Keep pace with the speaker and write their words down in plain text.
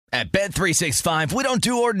At Bet365, we don't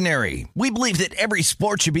do ordinary. We believe that every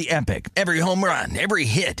sport should be epic. Every home run, every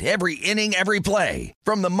hit, every inning, every play.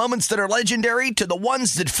 From the moments that are legendary to the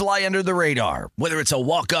ones that fly under the radar. Whether it's a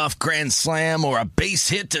walk-off grand slam or a base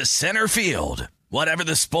hit to center field. Whatever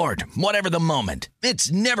the sport, whatever the moment.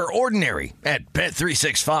 It's never ordinary at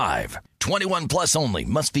Bet365. 21 plus only.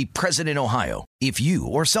 Must be present in Ohio. If you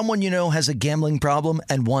or someone you know has a gambling problem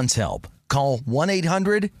and wants help, call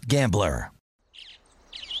 1-800-GAMBLER.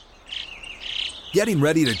 Getting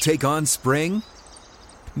ready to take on spring?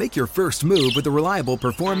 Make your first move with the reliable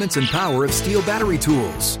performance and power of Steel battery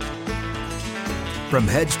tools. From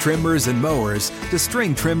hedge trimmers and mowers to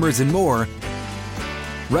string trimmers and more,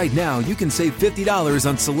 right now you can save $50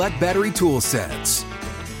 on select battery tool sets.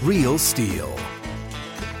 Real Steel.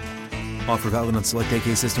 Offer valid on select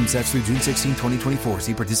AK system sets through June 16, 2024.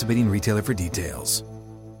 See participating retailer for details.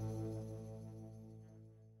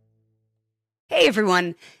 Hey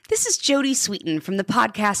everyone, this is Jody Sweeten from the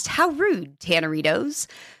podcast How Rude, Tanneritos.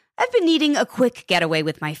 I've been needing a quick getaway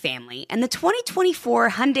with my family, and the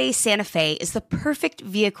 2024 Hyundai Santa Fe is the perfect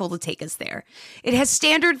vehicle to take us there. It has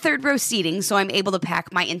standard third-row seating, so I'm able to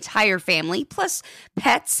pack my entire family, plus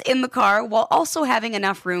pets, in the car, while also having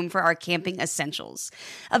enough room for our camping essentials.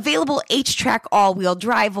 Available H-Track all-wheel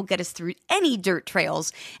drive will get us through any dirt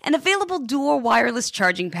trails, and available dual wireless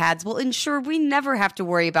charging pads will ensure we never have to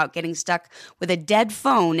worry about getting stuck with a dead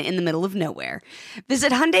phone in the middle of nowhere.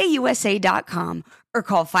 Visit HyundaiUSA.com or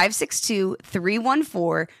call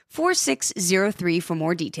 562-314-4603 for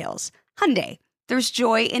more details. Hyundai, there's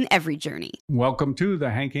joy in every journey. Welcome to the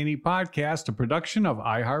Hank Haney Podcast, a production of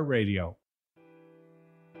iHeartRadio.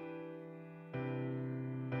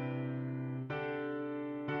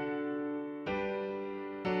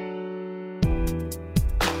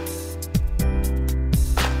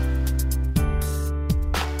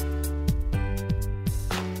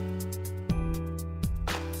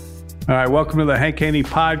 All right, welcome to the Hank Haney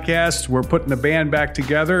Podcast. We're putting the band back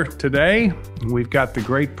together today. We've got the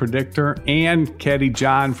great predictor and Caddie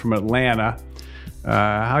John from Atlanta.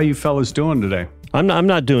 How you fellas doing today? I'm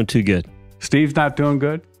not doing too good. Steve's not doing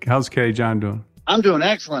good? How's Caddie John doing? I'm doing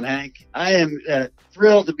excellent, Hank. I am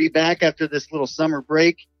thrilled to be back after this little summer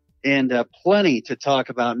break and plenty to talk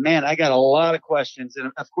about. Man, I got a lot of questions,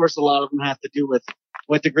 and of course, a lot of them have to do with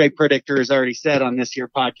what the great predictor has already said on this here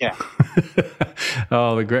podcast.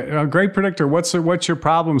 Oh, the great predictor. What's your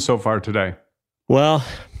problem so far today? Well,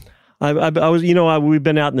 I was, we've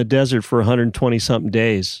been out in the desert for 120 something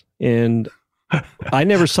days, and I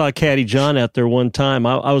never saw Caddie John out there one time.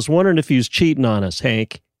 I was wondering if he was cheating on us,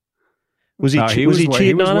 Hank. Was he cheating on us? He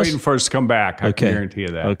was waiting for us to come back. I can guarantee you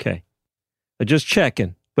that. Okay. Just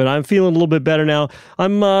checking. But I'm feeling a little bit better now.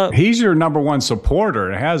 He's your number one supporter.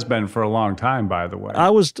 It has been for a long time, by the way.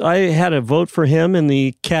 I had a vote for him in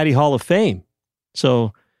the Caddie Hall of Fame.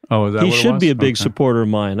 So he should be a big supporter of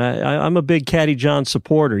mine. I'm a big Caddie John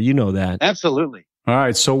supporter. You know that. Absolutely. All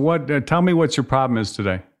right. So tell me what your problem is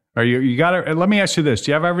today. Are you got to, let me ask you this.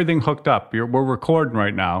 Do you have everything hooked up? We're recording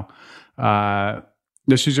right now.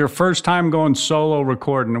 This is your first time going solo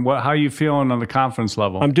recording. How are you feeling on the confidence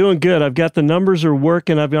level? I'm doing good. I've got the numbers are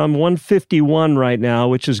working. I'm 151 right now,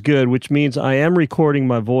 which is good, which means I am recording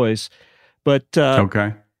my voice. But,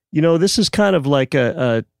 okay. This is kind of like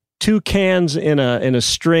a two cans in a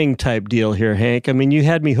string type deal here, Hank. I mean, you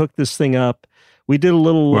had me hook this thing up. We did a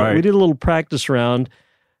little practice round.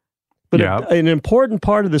 But an important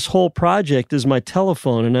part of this whole project is my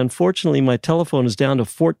telephone, and unfortunately, my telephone is down to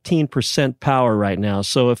 14% power right now.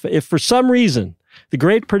 So if for some reason the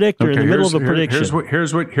great predictor in the middle of a prediction,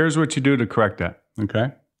 here's what you do to correct that.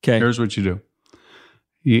 Okay. Here's what you do.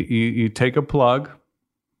 You take a plug.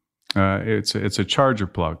 It's a charger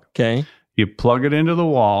plug. Okay. You plug it into the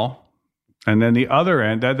wall, and then the other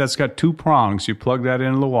end that's got two prongs. You plug that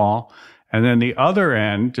into the wall. And then the other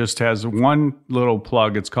end just has one little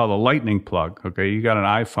plug. It's called a lightning plug. Okay, you got an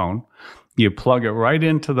iPhone. You plug it right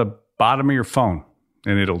into the bottom of your phone,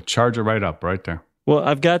 and it'll charge it right up right there. Well,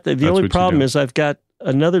 I've got the only problem is I've got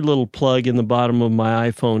another little plug in the bottom of my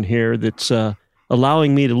iPhone here that's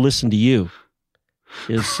allowing me to listen to you.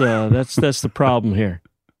 That's the problem here.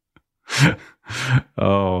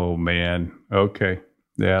 Oh man. Okay.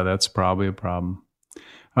 Yeah, that's probably a problem.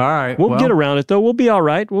 All right. We'll get around it, though. We'll be all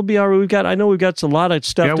right. We'll be all right. I know we've got a lot of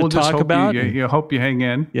stuff to talk about. I hope you hang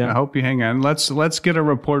in. Yeah. I hope you hang in. Let's get a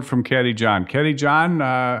report from Caddie John. Caddie John,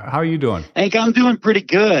 how are you doing? Hank, I'm doing pretty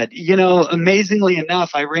good. Amazingly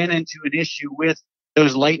enough, I ran into an issue with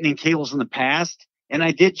those lightning cables in the past, and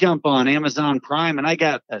I did jump on Amazon Prime, and I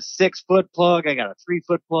got a 6-foot plug. I got a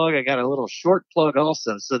 3-foot plug. I got a little short plug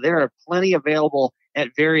also. So there are plenty available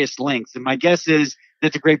at various lengths. And my guess is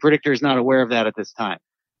that the Great Predictor is not aware of that at this time?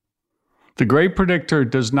 The Great Predictor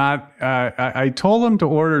does not. I told him to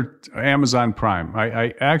order Amazon Prime.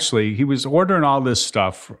 I actually, he was ordering all this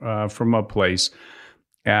stuff from a place,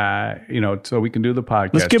 so we can do the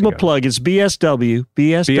podcast. Let's give him a plug. It's BSW.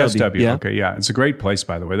 BSW. Yeah. Okay, yeah, it's a great place,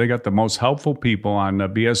 by the way. They got the most helpful people on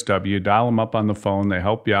BSW. Dial them up on the phone. They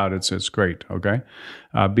help you out. It's great. Okay,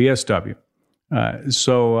 BSW.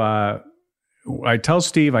 I tell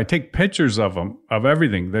Steve, I take pictures of him, of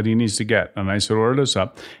everything that he needs to get. And I said, order this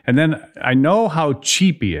up. And then I know how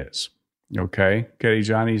cheap he is. Okay. Caddie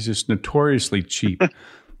John, he's just notoriously cheap.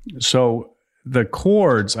 So the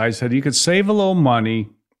cords, I said, you could save a little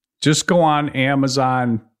money. Just go on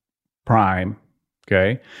Amazon Prime.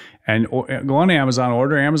 Okay. And go on Amazon,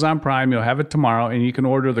 order Amazon Prime. You'll have it tomorrow, and you can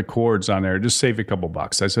order the cords on there. Just save a couple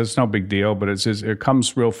bucks. I said, it's no big deal, but it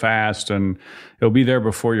comes real fast, and it'll be there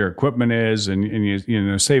before your equipment is, and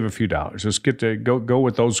you save a few dollars. Just get to go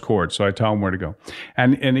with those cords. So I tell him where to go,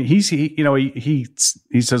 and he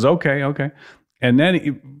says okay, and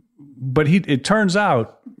then it turns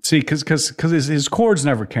out, see, because his cords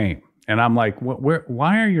never came. And I'm like,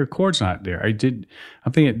 why are your cords not there? I'm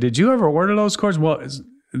thinking, did you ever order those cords? Well,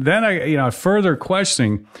 then further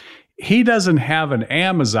questioning, he doesn't have an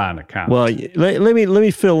Amazon account. Well, let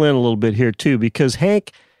me fill in a little bit here too, because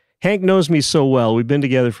Hank knows me so well. We've been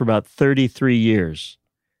together for about 33 years.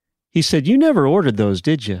 He said, "You never ordered those,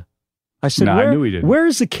 did you?" I said, "No, I knew he didn't." Where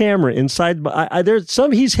is the camera inside?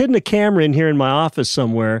 He's hidden a camera in here in my office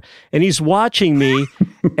somewhere, and he's watching me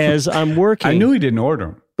as I'm working. I knew he didn't order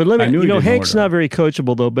them. But Hank's not very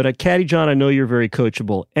coachable though. But at Caddie John, I know you're very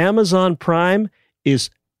coachable. Amazon Prime is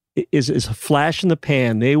a flash in the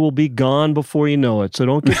pan. They will be gone before you know it. So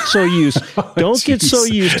don't get so used. Get so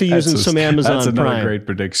used to using some Amazon Prime. That's another great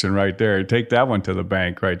prediction right there. Take that one to the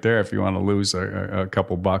bank right there if you want to lose a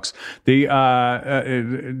couple bucks. That's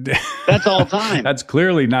all time. That's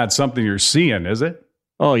clearly not something you're seeing, is it?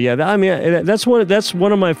 Oh yeah, that's one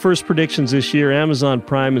of my first predictions this year. Amazon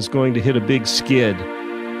Prime is going to hit a big skid.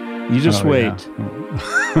 You just wait. Yeah.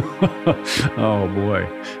 Oh boy,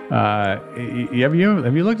 have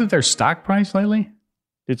you looked at their stock price lately?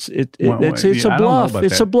 It's a bluff.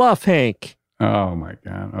 It's a bluff, Hank. Oh my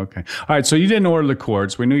God. Okay. All right. So you didn't order the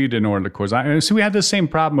cords. We knew you didn't order the cords. We had the same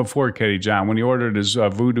problem before, Caddie John, when he ordered his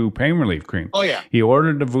Voodoo Pain Relief Cream. Oh yeah. He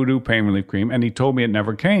ordered the Voodoo Pain Relief Cream, and he told me it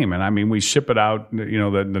never came. And I mean, we ship it out,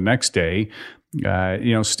 the next day.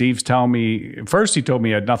 Steve's telling me, first he told me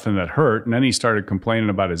he had nothing that hurt, and then he started complaining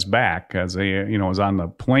about his back as he, was on the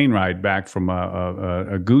plane ride back from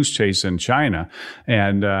a goose chase in China.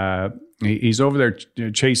 And, he's over there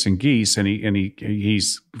chasing geese, and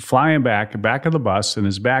he's flying back of the bus, and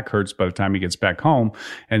his back hurts by the time he gets back home,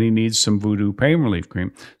 and he needs some Voodoo Pain Relief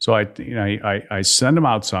Cream. So I send him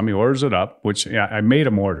out some. He orders it up, which I made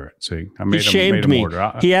him order it. See, He shamed me.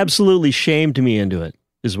 He absolutely shamed me into it.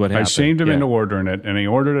 Is what happened. I shamed him into ordering it, and he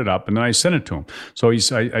ordered it up, and then I sent it to him. So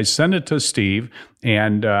I sent it to Steve,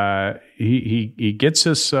 and he gets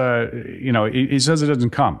this. He says it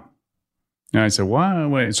doesn't come. And I said,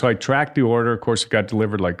 "What?" So I tracked the order. Of course, it got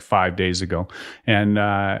delivered like 5 days ago, and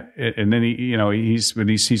then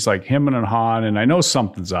he's like hemming and hawing, and I know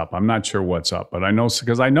something's up. I'm not sure what's up, but I know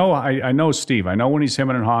because I know Steve. I know when he's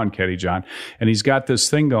hemming and hawing, Caddie John, and he's got this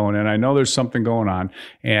thing going, and I know there's something going on,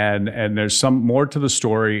 and there's some more to the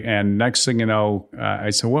story. And next thing you know, I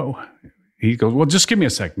said, "Well," he goes, "Well, just give me a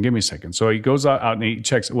second." So he goes out and he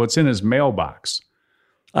checks what's in his mailbox.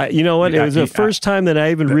 You know what? It was the first time that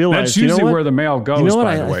I even realized. That's usually where the mail goes,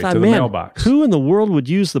 by the way, to the mailbox. Who in the world would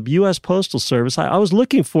use the U.S. Postal Service? I was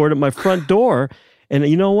looking for it at my front door, and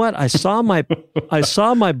you know what? I saw my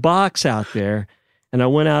box out there, and I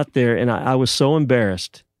went out there, and I was so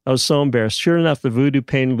embarrassed. Sure enough, the Voodoo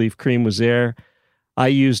Pain Relief Cream was there. I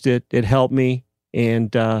used it. It helped me, and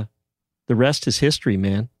the rest is history,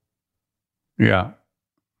 man. Yeah.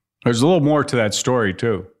 There's a little more to that story,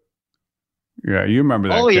 too. Yeah, you remember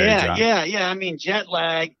that. Oh, yeah, yeah. I mean, jet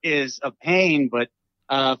lag is a pain, but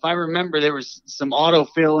if I remember, there was some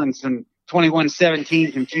autofill and some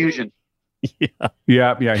 2117 confusion.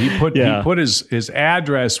 Yeah. He put his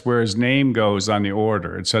address where his name goes on the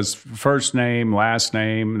order. It says first name, last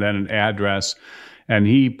name, then an address. And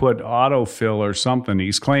he put autofill or something.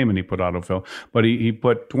 He's claiming he put autofill, but he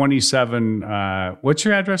put 27. What's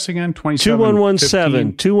your address again?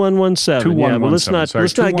 2117. 2117. Yeah, but let's not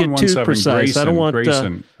get too precise. I don't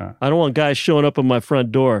want guys showing up on my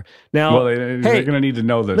front door. Now, they're going to need to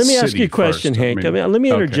know the. Let me ask you a question, Hank. Let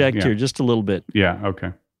me interject here just a little bit. Yeah.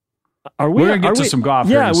 Okay. We're going to get to some golf.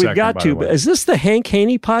 Yeah, we've got to. Is this the Hank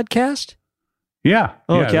Haney podcast? Yeah.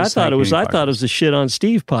 Oh, yeah, okay. I thought it was the Shit on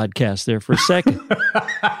Steve podcast there for a second.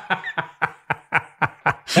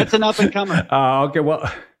 That's an up and comer. Okay.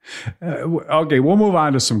 Well, okay. We'll move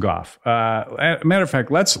on to some golf. Matter of fact,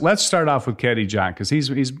 let's start off with Caddie John, because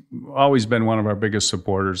he's always been one of our biggest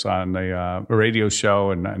supporters on the radio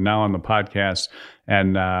show and now on the podcast.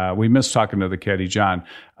 And we miss talking to the Caddie John.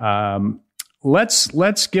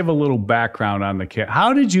 Let's give a little background on the cat.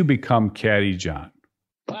 How did you become Caddie John?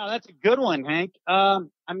 Wow, that's a good one, Hank. I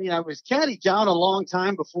was Caddie John a long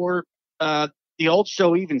time before the old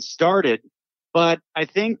show even started. But I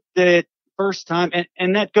think that first time,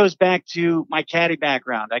 and that goes back to my caddy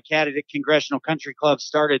background. I caddied at Congressional Country Club,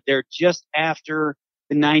 started there just after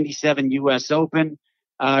the 97 U.S. Open.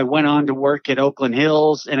 I went on to work at Oakland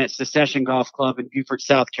Hills and at Secession Golf Club in Beaufort,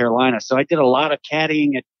 South Carolina. So I did a lot of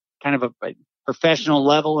caddying at kind of a professional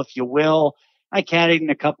level, if you will. I caddied in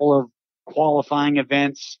a couple of qualifying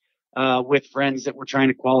events with friends that were trying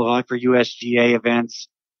to qualify for USGA events.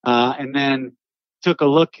 And then took a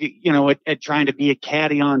look, at trying to be a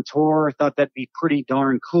caddy on tour. I thought that'd be pretty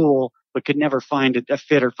darn cool, but could never find a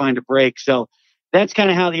fit or find a break. So that's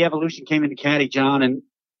kind of how the evolution came into Caddie John. And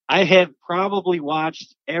I have probably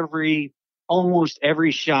watched almost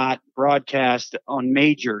every shot broadcast on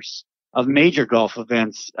major golf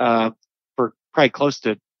events for pretty close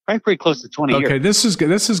to 20 years. Okay, this has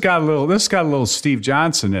got a little Steve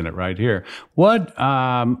Johnson in it right here.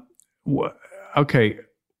 Okay.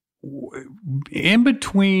 In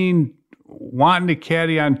between wanting to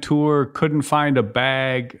caddy on tour, couldn't find a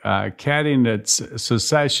bag, caddying at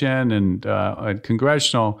Secession and at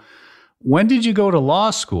Congressional, when did you go to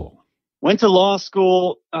law school? Went to law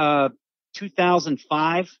school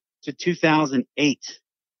 2005 to 2008.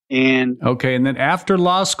 And then after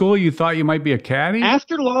law school, you thought you might be a caddy?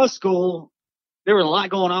 After law school, there was a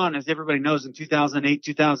lot going on, as everybody knows, in 2008,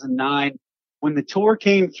 2009. When the tour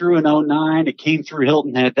came through in 2009, it came through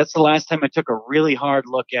Hilton Head. That's the last time I took a really hard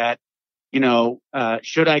look at,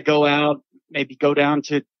 should I go out, maybe go down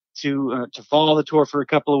to follow the tour for a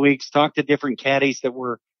couple of weeks, talk to different caddies that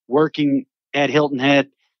were working at Hilton Head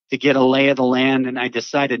to get a lay of the land. And I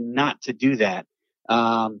decided not to do that.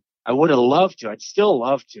 I would have loved to. I'd still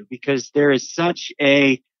love to, because there is such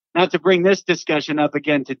not to bring this discussion up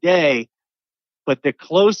again today, but the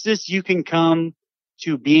closest you can come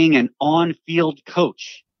to being an on-field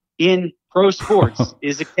coach in pro sports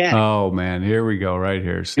is a caddy. Oh man, here we go, right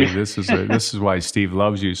here. See, this is why Steve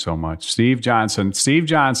loves you so much. Steve Johnson thinks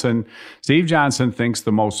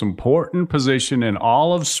the most important position in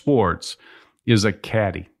all of sports is a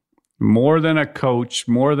caddy. More than a coach,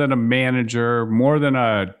 more than a manager, more than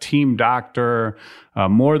a team doctor,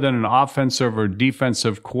 more than an offensive or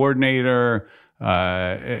defensive coordinator.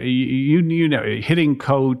 Hitting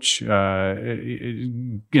coach,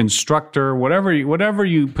 instructor, whatever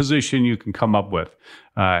you position you can come up with,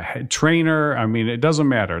 trainer. I mean, it doesn't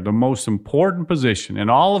matter. The most important position in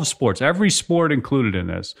all of sports, every sport included in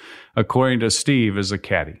this, according to Steve, is a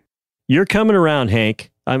caddy. You're coming around, Hank.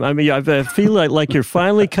 I feel like you're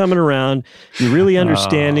finally coming around. You're really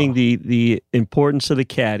understanding the importance of the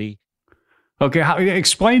caddy. Okay,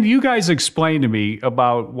 you guys explain to me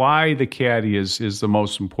about why the caddy is the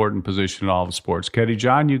most important position in all of sports. Caddie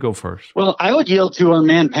John, you go first. Well, I would yield to our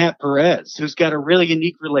man, Pat Perez, who's got a really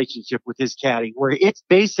unique relationship with his caddy, where it's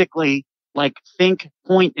basically like think,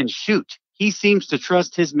 point, and shoot. He seems to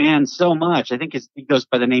trust his man so much. I think he goes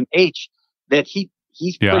by the name H, that he's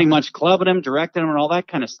pretty much clubbing him, directing him, and all that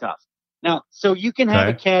kind of stuff. Now, so you can have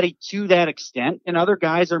a caddy to that extent, and other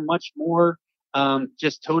guys are much more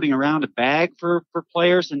just toting around a bag for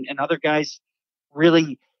players, and other guys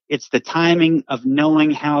really, it's the timing of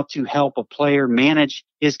knowing how to help a player manage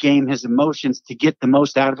his game, his emotions, to get the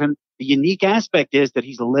most out of him. The unique aspect is that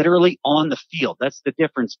he's literally on the field. That's the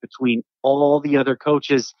difference between all the other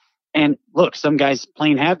coaches. And look, some guys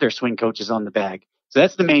plain have their swing coaches on the bag. So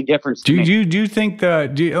that's the main difference. Do you think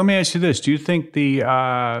let me ask you this. Do you think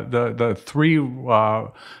the three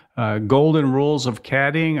golden rules of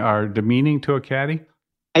caddying are demeaning to a caddy?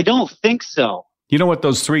 I don't think so. You know what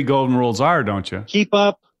those three golden rules are, don't you? Keep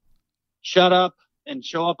up, shut up, and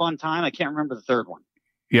show up on time. I can't remember the third one.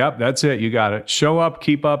 Yep, that's it. You got it. Show up,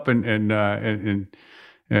 keep up, and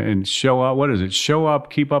show up. What is it? Show up,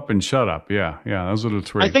 keep up, and shut up. Yeah. Those are the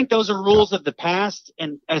three. I think those are rules of the past,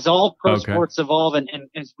 and as all pro sports evolve, and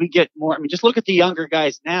as we get more, just look at the younger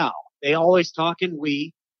guys now. They always talk in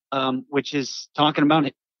we, which is talking about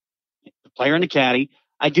the player and the caddy.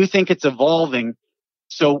 I do think it's evolving,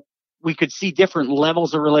 so we could see different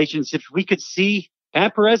levels of relationships. We could see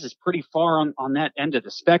Pat Perez is pretty far on that end of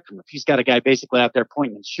the spectrum. If he's got a guy basically out there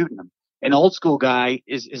pointing and shooting him, an old school guy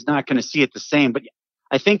is not going to see it the same. But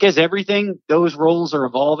I think as everything, those roles are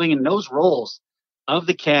evolving, and those roles of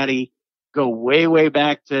the caddy go way, way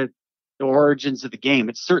back to the origins of the game.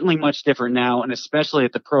 It's certainly much different now, and especially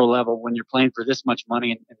at the pro level when you're playing for this much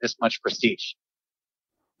money and this much prestige.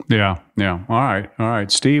 Yeah. All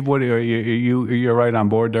right. Steve, what are you're right on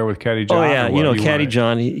board there with Caddie John? Oh yeah, Caddie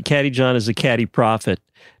John. Caddie John is a caddy prophet.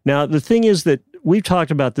 Now the thing is that we've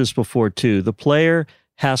talked about this before too. The player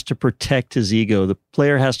has to protect his ego. The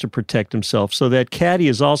player has to protect himself. So that caddy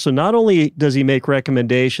is also, not only does he make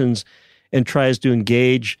recommendations and tries to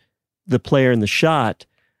engage the player in the shot,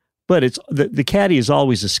 but it's the caddy is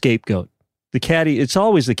always a scapegoat. It's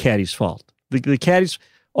always the caddy's fault. The caddy's,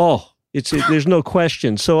 there's no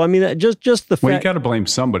question. So I mean, just the fact. Well, you got to blame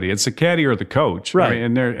somebody. It's the caddy or the coach, right? I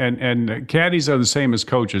mean, and caddies are the same as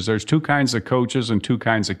coaches. There's two kinds of coaches and two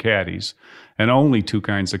kinds of caddies, and only two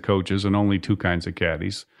kinds of coaches and only two kinds of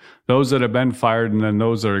caddies. Those that have been fired, and then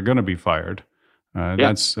those that are going to be fired.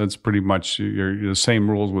 That's pretty much the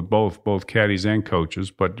same rules with both caddies and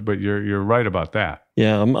coaches. But you're right about that.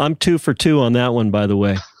 Yeah, I'm 2 for 2 on that one, by the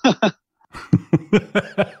way.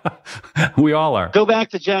 We all are. Go back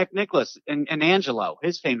to Jack Nicklaus and Angelo,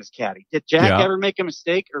 his famous caddy. Did Jack ever make a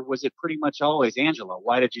mistake, or was it pretty much always Angelo?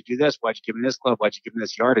 Why did you do this? Why'd you give him this club? Why'd you give him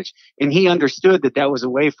this yardage? And he understood that was a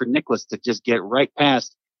way for Nicklaus to just get right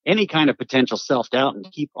past any kind of potential self-doubt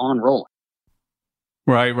and keep on rolling.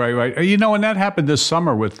 Right. And that happened this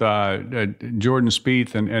summer with Jordan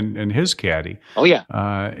Spieth and his caddy. Oh yeah.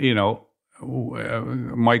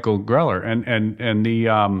 Michael Greller and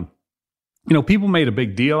the people made a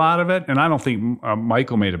big deal out of it, and I don't think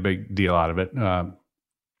Michael made a big deal out of it.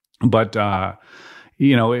 But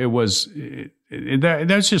it was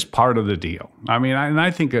that's just part of the deal. I mean, I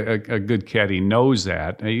think a good caddy knows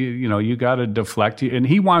that. You got to deflect, and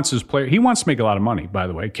he wants his player. He wants to make a lot of money. By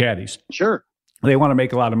the way, caddies. Sure. They want to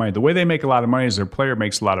make a lot of money. The way they make a lot of money is their player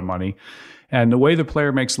makes a lot of money. And the way the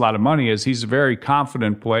player makes a lot of money is he's a very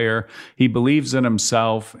confident player. He believes in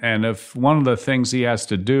himself. And if one of the things he has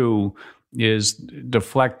to do is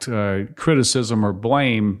deflect criticism or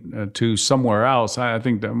blame to somewhere else, I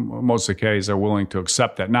think that most of the caddies are willing to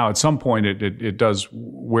accept that. Now, at some point, it does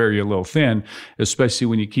wear you a little thin, especially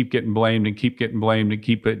when you keep getting blamed and keep getting blamed and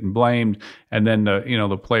keep getting blamed, and then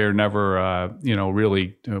the player never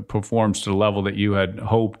really performs to the level that you had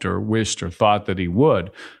hoped or wished or thought that he would.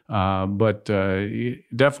 But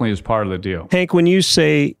definitely is part of the deal. Hank, when you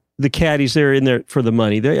say the caddies, they're in there for the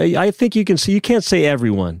money, I think you can't say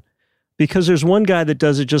everyone. Because there's one guy that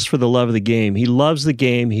does it just for the love of the game. He loves the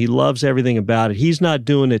game. He loves everything about it. He's not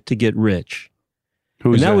doing it to get rich.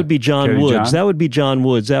 Who's that? Would be John Caddie Woods. John? That would be John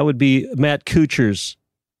Woods. That would be Matt Kuchar's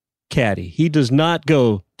caddy. He does not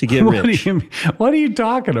go to get rich. What are you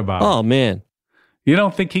talking about? Oh, man. You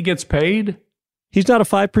don't think he gets paid? He's not a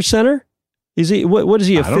 5%er? Is he? What is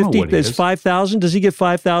he, a 50? It's 5,000? Does he get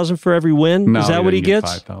 5,000 for every win? No, is that what he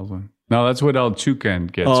gets? 5,000. No, that's what El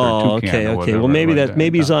Chucan gets. Oh, or Toucan okay. or whatever, Well,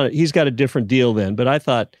 maybe he's got a different deal then. But I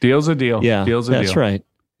thought deal's a deal. Yeah, deal's a that's deal. right.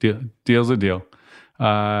 Deal's a deal. He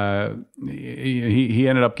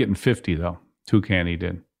ended up getting 50 though. Toucan he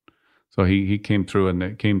did. So he came through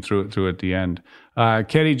and came through at the end.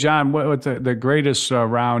 Caddie John, what's the greatest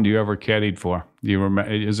round you ever caddied for? Do you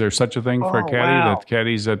remember? Is there such a thing for a caddy that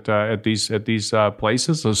caddies at these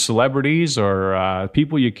places? Those celebrities or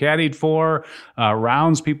people you caddied for,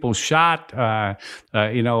 rounds people shot? A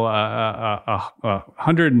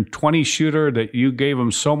 120 shooter that you gave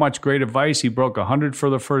him so much great advice he broke 100 for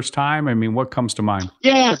the first time. I mean, what comes to mind?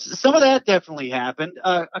 Yeah, some of that definitely happened.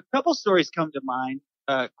 A couple stories come to mind.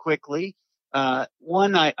 Quickly.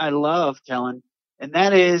 One I love telling, and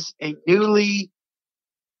that is a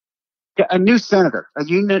new senator, a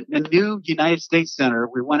new United States senator.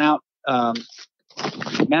 We went out,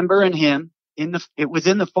 member and him it was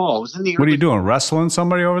in the fall. It was in the. What are you doing? Wrestling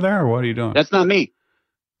somebody over there, or what are you doing? That's not me.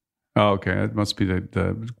 Oh, okay. That must be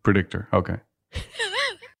the predictor. Okay.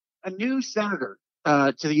 A new senator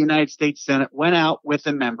to the United States Senate went out with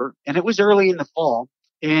a member, and it was early in the fall.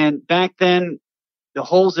 And back then, the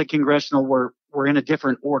holes at congressional were in a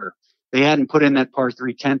different order. They hadn't put in that par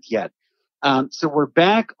 3 10th yet. So we're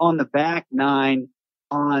back on the back 9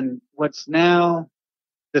 on what's now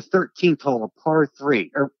the 13th hole, a par 3,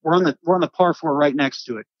 or we're on the par 4 right next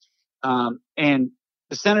to it. And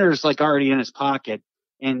the senator's like already in his pocket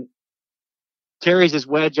and carries his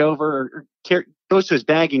wedge over, or goes to his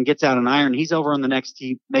bag and gets out an iron. He's over on the next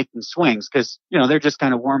tee making swings because, they're just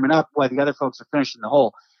kind of warming up while the other folks are finishing the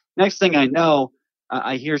hole. Next thing I know,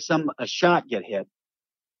 I hear a shot get hit,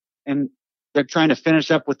 and they're trying to finish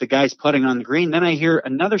up with the guys putting on the green. Then I hear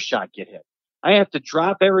another shot get hit. I have to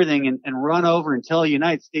drop everything and run over and tell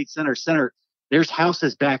United States Center, there's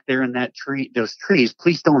houses back there in those trees.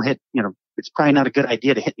 Please don't hit, it's probably not a good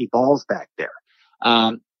idea to hit any balls back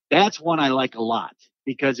there. That's one I like a lot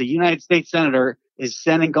because a United States Senator is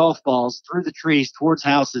sending golf balls through the trees towards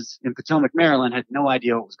houses in Potomac, Maryland, had no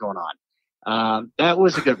idea what was going on. That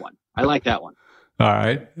was a good one. I like that one. All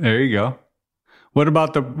right. There you go. What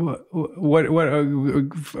about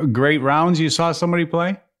what great rounds you saw somebody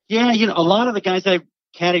play? Yeah, a lot of the guys I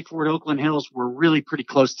caddied for at Oakland Hills were really pretty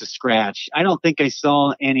close to scratch. I don't think I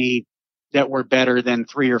saw any that were better than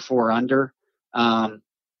 3 or 4 under.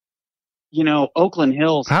 Oakland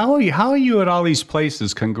Hills. How are you at all these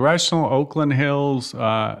places? Congressional, Oakland Hills,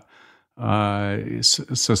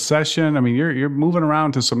 Secession. I mean, you're moving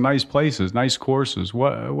around to some nice places, nice courses.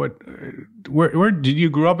 Where did you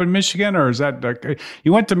grow up in Michigan, or is that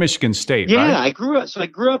you went to Michigan State? Yeah, right? I grew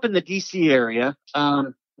up in the DC area.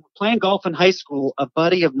 Playing golf in high school, a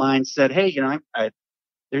buddy of mine said, "Hey,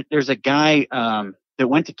 there's a guy that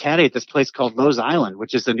went to caddy at this place called Rose Island,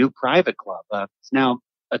 which is a new private club. It's now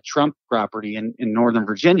a Trump property in Northern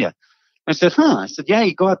Virginia." I said, I said, yeah,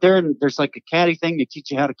 you go out there and there's like a caddy thing. They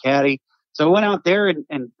teach you how to caddy. So I went out there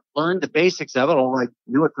and learned the basics of it. I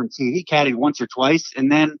knew it from TV, caddied once or twice.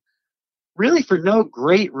 And then really for no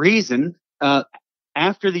great reason,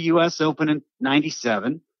 after the U.S. Open in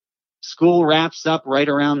 97, school wraps up right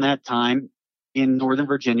around that time in Northern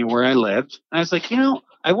Virginia where I lived. And I was like,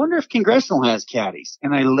 I wonder if Congressional has caddies.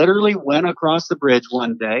 And I literally went across the bridge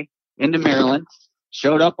one day into Maryland,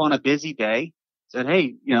 showed up on a busy day, said,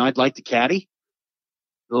 hey, I'd like to caddy.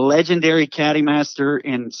 The legendary caddy master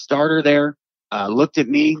and starter there looked at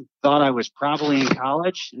me, thought I was probably in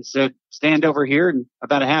college, and said, stand over here. And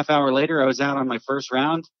about a half hour later, I was out on my first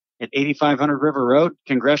round at 8500 River Road,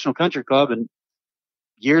 Congressional Country Club. And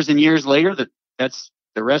years later, the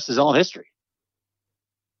rest is all history.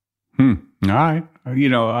 All right.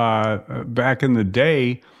 Back in the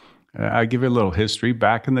day, I'll give you a little history.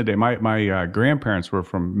 Back in the day, my grandparents were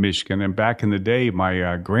from Michigan, and back in the day,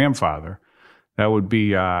 my grandfather, that would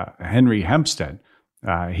be Henry Hempstead.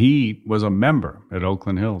 He was a member at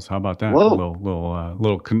Oakland Hills. How about that? Whoa.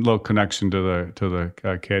 Little connection to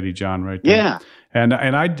the Caddie John right there. Yeah. And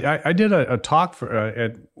I did a talk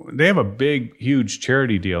for they have a big, huge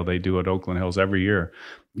charity deal they do at Oakland Hills every year.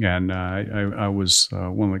 And I was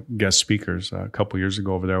one of the guest speakers a couple years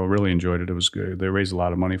ago over there. I really enjoyed it. It was good. They raised a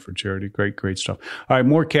lot of money for charity. Great stuff. All right,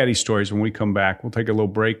 more caddy stories when we come back. We'll take a little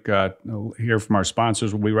break, hear from our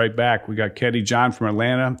sponsors. We'll be right back. We got Caddie John from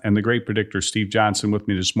Atlanta and the great predictor Steve Johnson with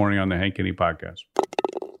me this morning on the Hank Kenny Podcast.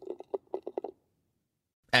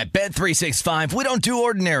 At Bet365, we don't do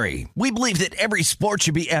ordinary. We believe that every sport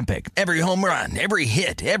should be epic. Every home run, every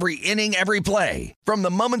hit, every inning, every play. From the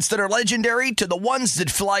moments that are legendary to the ones that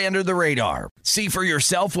fly under the radar. See for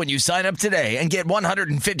yourself when you sign up today and get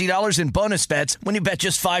 $150 in bonus bets when you bet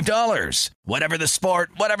just $5. Whatever the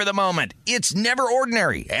sport, whatever the moment, it's never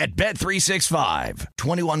ordinary at Bet365.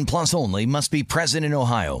 21 plus only. Must be present in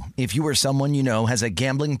Ohio. If you or someone you know has a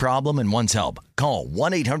gambling problem and wants help, call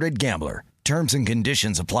 1-800-GAMBLER. Terms and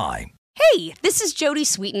conditions apply. Hey, this is Jody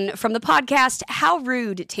Sweeten from the podcast How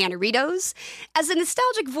Rude, Tanneritos. As a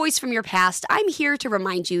nostalgic voice from your past, I'm here to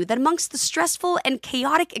remind you that amongst the stressful and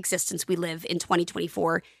chaotic existence we live in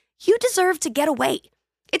 2024, you deserve to get away.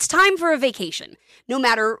 It's time for a vacation, no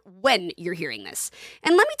matter when you're hearing this.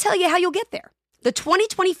 And let me tell you how you'll get there. The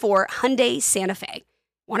 2024 Hyundai Santa Fe.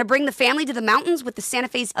 Want to bring the family to the mountains with the Santa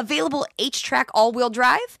Fe's available H-Track all-wheel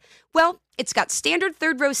drive? Well, it's got standard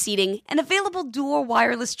third-row seating and available dual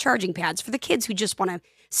wireless charging pads for the kids who just want to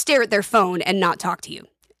stare at their phone and not talk to you.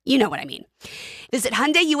 You know what I mean. Visit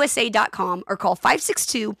HyundaiUSA.com or call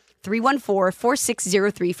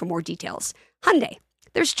 562-314-4603 for more details. Hyundai,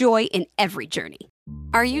 there's joy in every journey.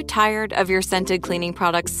 Are you tired of your scented cleaning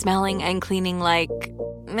products smelling and cleaning like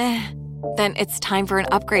meh? Then it's time for an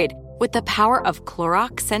upgrade with the power of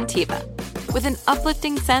Clorox Scentiva. With an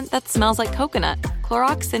uplifting scent that smells like coconut,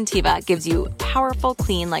 Clorox Scentiva gives you powerful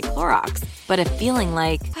clean like Clorox, but a feeling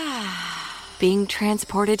like being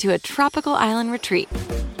transported to a tropical island retreat.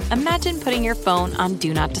 Imagine putting your phone on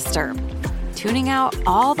Do Not Disturb, tuning out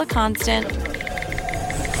all the constant,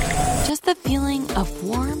 just the feeling of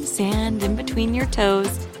warm sand in between your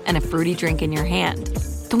toes and a fruity drink in your hand.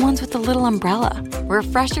 The ones with the little umbrella.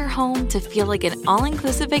 Refresh your home to feel like an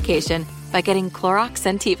all-inclusive vacation by getting Clorox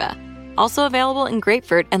Scentiva. Also available in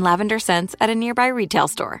grapefruit and lavender scents at a nearby retail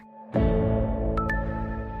store.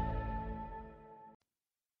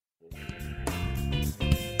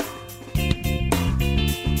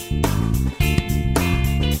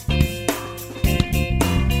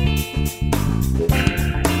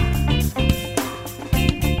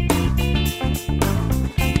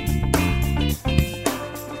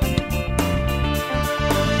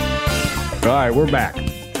 right, we're back.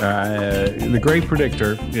 The Great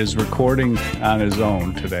Predictor is recording on his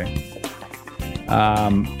own today.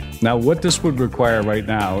 Now, what this would require right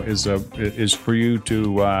now is for you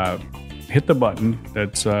to hit the button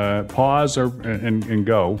that's pause and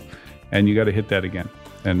go, and you got to hit that again.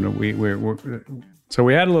 And so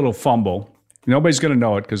we had a little fumble. Nobody's going to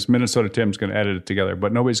know it because Minnesota Tim's going to edit it together,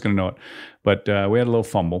 but nobody's going to know it. But we had a little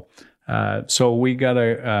fumble. So we got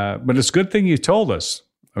to, but it's a good thing you told us.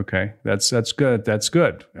 Okay, that's good. That's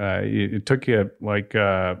good. It took you like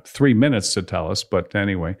 3 minutes to tell us, but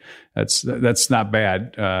anyway, that's not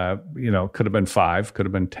bad. Could have been 5, could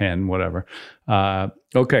have been 10, whatever.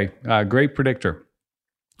 Okay, Great Predictor.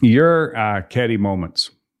 Your Caddie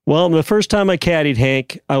moments. Well, the first time I caddied,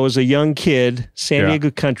 Hank, I was a young kid, San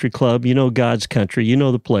Diego Country Club. You know God's country. You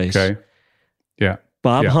know the place. Okay. Yeah.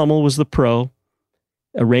 Bob Hummel was the pro.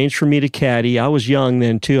 Arranged for me to caddy. I was young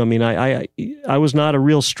then too. I mean, I was not a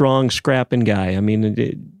real strong scrapping guy. I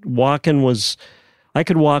mean, walking was, I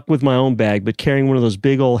could walk with my own bag, but carrying one of those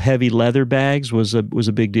big old heavy leather bags was a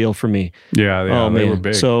big deal for me. Yeah, they were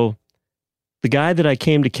big. So the guy that I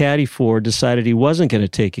came to caddy for decided he wasn't going to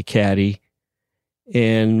take a caddy,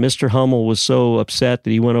 and Mr. Hummel was so upset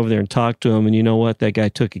that he went over there and talked to him. And you know what? That guy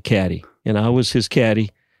took a caddy, and I was his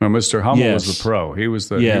caddy. Well, Mr. Hummel was the pro. He was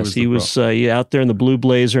the he was out there in the blue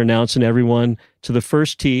blazer announcing everyone to the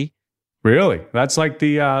first tee. Really? That's like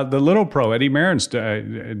the little pro. Eddie Merrins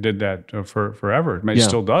did that for forever.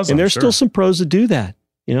 Still does. And there's still some pros that do that,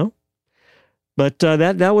 you know. But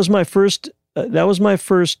that was my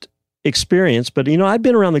first experience. But you know, I've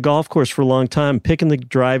been around the golf course for a long time, picking the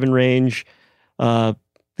driving range, the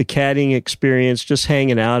caddying experience, just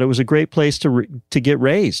hanging out. It was a great place to get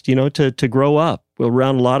raised, you know, to grow up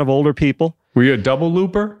around a lot of older people. Were you a double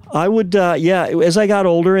looper? I would, as I got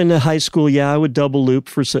older in high school, I would double loop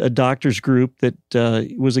for a doctor's group that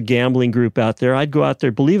was a gambling group out there. I'd go out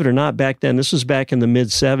there, believe it or not, back then, this was back in the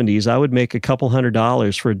mid-'70s, I would make a couple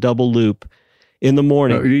 $100 for a double loop in the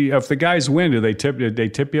morning. If the guys win, did they tip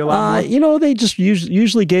you a lot more? You know, they just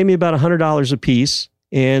usually gave me about $100 a piece,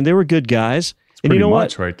 and they were good guys. And you know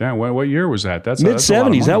much right there. What year was that? That's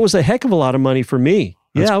mid-'70s. That was a heck of a lot of money for me.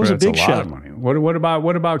 I was a big shot. Lot of money.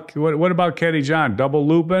 What about Caddie John? Double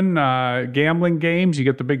looping, gambling games. You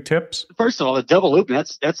get the big tips. First of all, the double looping.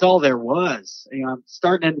 That's all there was. You know,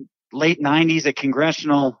 starting in late '90s at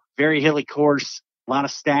Congressional, very hilly course. A lot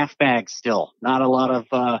of staff bags still. Not a lot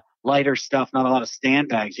of lighter stuff. Not a lot of stand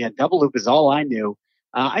bags. Yeah, double loop is all I knew.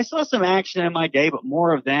 I saw some action in my day, but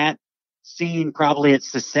more of that seen probably at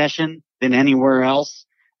Secession than anywhere else.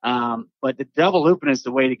 But the double looping is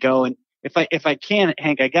the way to go. And if I can,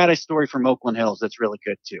 Hank, I got a story from Oakland Hills that's really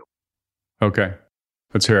good too. Okay,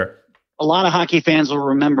 let's hear it. A lot of hockey fans will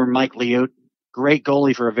remember Mike Liut, great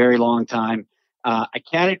goalie for a very long time. I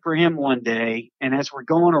caddied for him one day, and as we're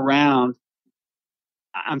going around,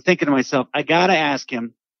 I'm thinking to myself, I got to ask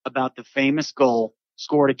him about the famous goal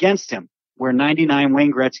scored against him, where 99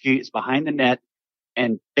 Wayne Gretzky is behind the net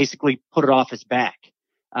and basically put it off his back.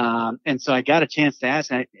 And so I got a chance to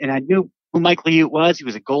ask, and I knew who Mike Liut was. He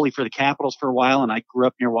was a goalie for the Capitals for a while, and I grew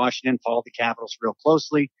up near Washington, followed the Capitals real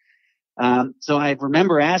closely. So I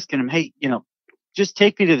remember asking him, hey, you know, just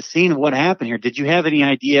take me to the scene of what happened here. Did you have any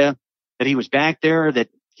idea that he was back there, that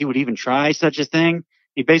he would even try such a thing?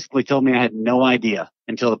 He basically told me I had no idea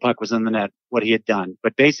until the puck was in the net what he had done.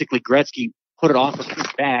 But basically, Gretzky put it off of his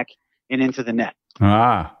back and into the net.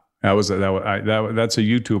 That's a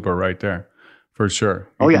YouTuber right there. For sure.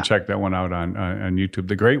 You can check that one out on YouTube.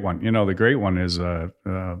 The great one, is a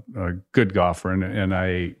good golfer and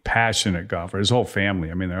a passionate golfer. His whole family.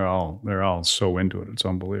 I mean, they're all so into it. It's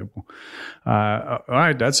unbelievable. All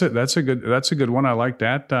right, that's it. That's a good one. I like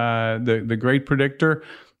that. The Great Predictor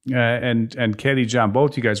and Caddie John,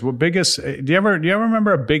 both you guys. What biggest? Do you ever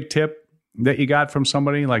remember a big tip that you got from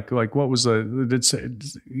somebody? Like what was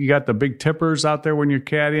you got the big tippers out there when you're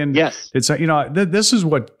caddying? Yes. It's this is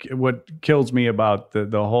what kills me about the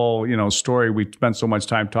whole story we spent so much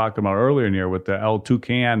time talking about earlier in here with the El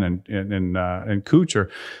Toucan and Kuchar,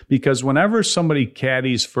 because whenever somebody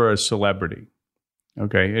caddies for a celebrity,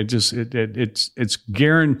 okay, it's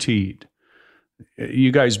guaranteed.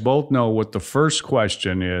 You guys both know what the first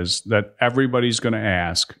question is that everybody's going to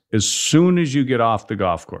ask as soon as you get off the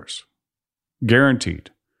golf course.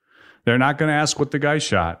 Guaranteed. They're not going to ask what the guy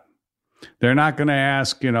shot. They're not going to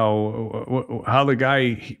ask, how the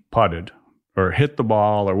guy putted or hit the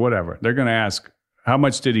ball or whatever. They're going to ask, how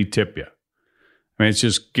much did he tip you? I mean, it's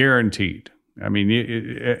just guaranteed. I mean,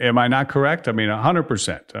 am I not correct? I mean,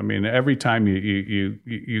 100%. I mean, every time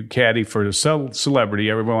you caddy for a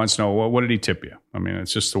celebrity, everyone wants to know, well, what did he tip you? I mean,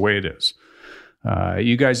 it's just the way it is.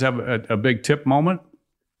 You guys have a big tip moment?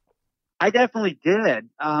 I definitely did.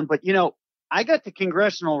 But, I got to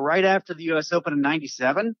Congressional right after the U.S. Open in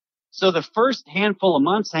 97. So the first handful of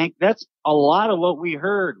months, Hank, that's a lot of what we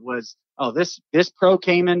heard was, oh, this pro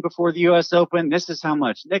came in before the U.S. Open. This is how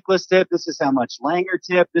much Nicklaus tipped. This is how much Langer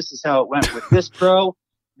tipped. This is how it went with this pro.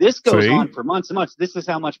 This goes on for months and months. This is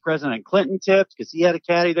how much President Clinton tipped because he had a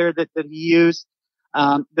caddy there that he used.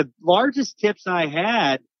 The largest tips I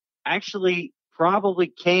had actually probably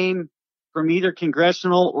came from either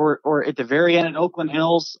Congressional or at the very end in Oakland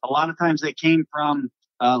Hills. A lot of times they came from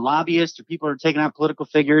lobbyists or people who are taking out political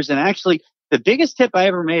figures. And actually, the biggest tip I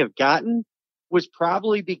ever may have gotten was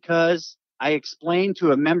probably because I explained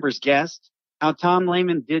to a member's guest how Tom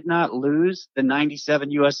Lehman did not lose the 97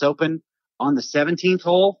 U.S. Open on the 17th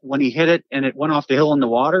hole when he hit it and it went off the hill in the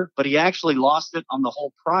water, but he actually lost it on the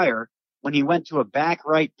hole prior when he went to a back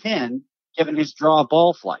right pin, given his draw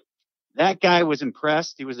ball flight. That guy was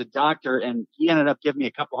impressed. He was a doctor, and he ended up giving me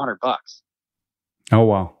a couple $100. Oh,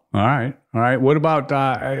 wow. All right. What about,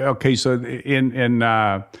 okay, so in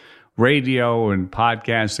radio and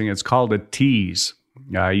podcasting, it's called a tease.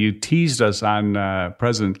 You teased us on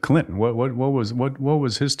President Clinton. What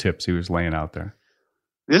was his tips he was laying out there?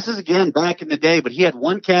 This is, again, back in the day, but he had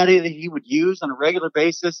one caddy that he would use on a regular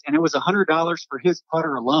basis, and it was $100 for his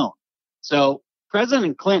putter alone. So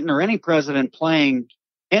President Clinton or any president playing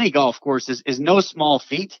any golf course is no small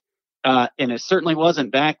feat, and it certainly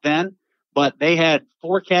wasn't back then. But they had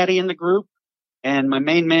 4 caddy in the group, and my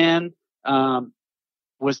main man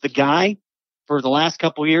was the guy for the last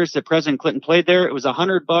couple of years that President Clinton played there. It was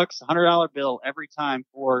 $100, $100 bill every time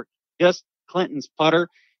for just Clinton's putter,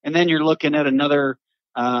 and then you're looking at another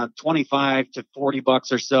 $25 to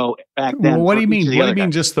 $40 or so back then. Well, what do you mean? What do you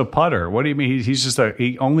mean just the putter? What do you mean? He's just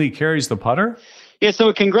he only carries the putter? Yeah, so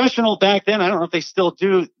at Congressional back then, I don't know if they still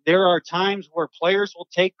do, there are times where players will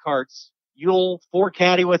take carts, you'll 4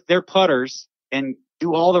 caddy with their putters and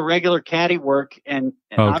do all the regular caddy work. And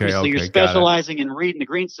obviously you're specializing in reading the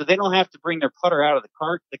greens, so they don't have to bring their putter out of the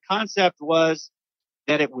cart. The concept was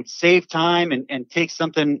that it would save time and take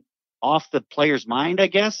something off the player's mind, I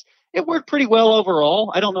guess. It worked pretty well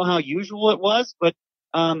overall. I don't know how usual it was, but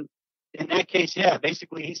in that case, yeah,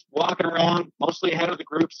 basically he's walking around mostly ahead of the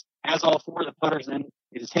groups, has all 4 of the putters in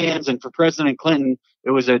his hands. And for President Clinton,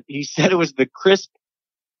 he said it was the crisp,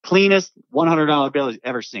 cleanest $100 bill he's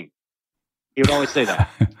ever seen. He would always say that.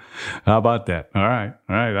 How about that? All right.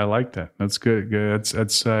 I like that. That's good.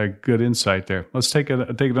 That's good insight there. Let's take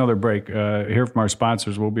another break. Hear from our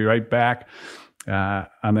sponsors. We'll be right back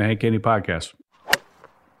on the Hank Caddie Podcast.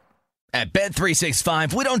 At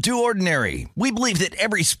Bet365, we don't do ordinary. We believe that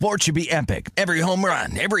every sport should be epic. Every home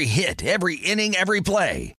run, every hit, every inning, every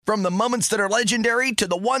play. From the moments that are legendary to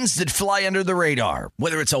the ones that fly under the radar.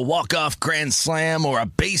 Whether it's a walk-off grand slam or a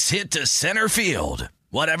base hit to center field.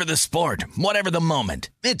 Whatever the sport, whatever the moment.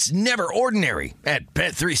 It's never ordinary at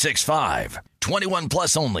Bet365. 21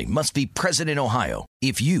 plus only. Must be present in Ohio.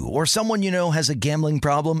 If you or someone you know has a gambling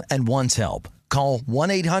problem and wants help, call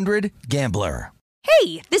 1-800-GAMBLER.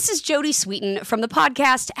 Hey, this is Jody Sweeten from the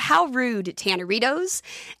podcast How Rude, Tanneritos.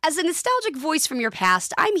 As a nostalgic voice from your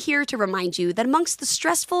past, I'm here to remind you that amongst the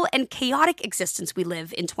stressful and chaotic existence we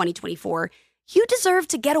live in 2024, you deserve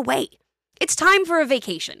to get away. It's time for a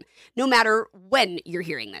vacation, no matter when you're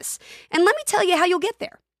hearing this. And let me tell you how you'll get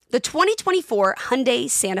there. The 2024 Hyundai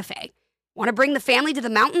Santa Fe. Want to bring the family to the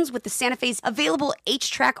mountains with the Santa Fe's available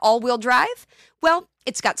H-Track all-wheel drive? Well,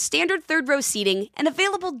 it's got standard third-row seating and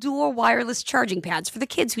available dual wireless charging pads for the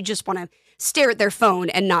kids who just want to stare at their phone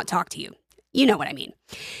and not talk to you. You know what I mean.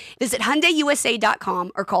 Visit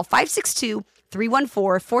HyundaiUSA.com or call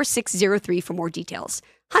 562-314-4603 for more details.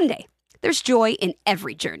 Hyundai, there's joy in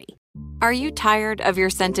every journey. Are you tired of your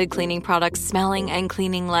scented cleaning products smelling and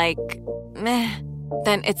cleaning like meh?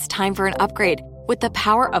 Then it's time for an upgrade with the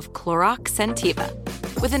power of Clorox Scentiva.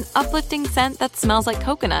 With an uplifting scent that smells like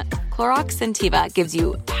coconut, Clorox Scentiva gives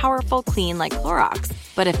you powerful clean like Clorox,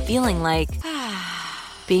 but a feeling like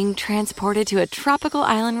being transported to a tropical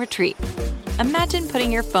island retreat. Imagine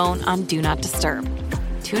putting your phone on Do Not Disturb,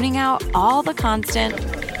 tuning out all the constant,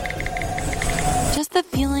 just the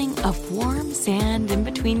feeling of warm sand in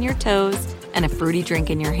between your toes and a fruity drink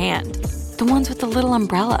in your hand. The ones with the little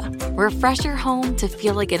umbrella. Refresh your home to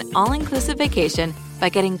feel like an all-inclusive vacation by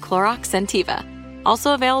getting Clorox Scentiva.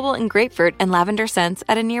 Also available in grapefruit and lavender scents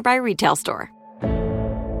at a nearby retail store.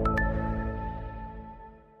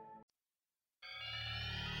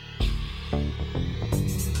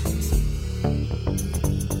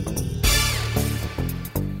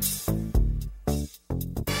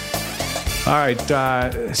 All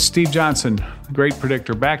right, Steve Johnson, great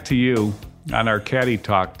predictor. Back to you. on our Caddie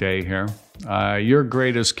Talk Day here. Your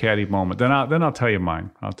greatest Caddie moment. Then I'll tell you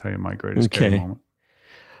mine. I'll tell you my greatest Caddie moment.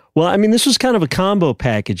 Well, I mean, this was kind of a combo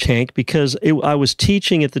package, Hank, because I was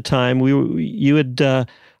teaching at the time. You had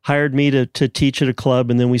hired me to teach at a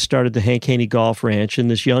club, and then we started the Hank Haney Golf Ranch.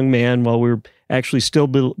 And this young man, while we were actually still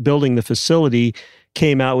building the facility,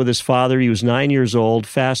 came out with his father. He was 9 years old.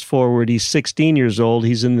 Fast forward, he's 16 years old.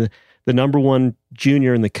 He's in the number one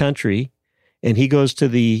junior in the country, and he goes to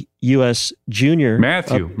the U.S. Junior.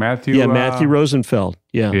 Matthew. Yeah, Matthew Rosenfeld.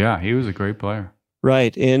 Yeah. Yeah, he was a great player.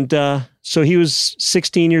 Right. And so he was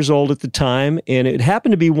 16 years old at the time, and it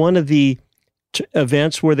happened to be one of the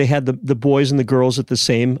events where they had the boys and the girls at the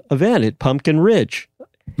same event at Pumpkin Ridge.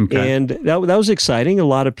 Okay. And that was exciting. A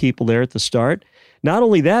lot of people there at the start. Not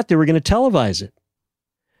only that, they were going to televise it.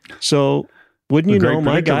 So wouldn't you know,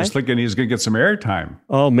 my guy was thinking he was going to get some airtime.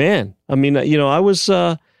 Oh, man. I mean, I was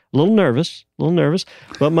a little nervous,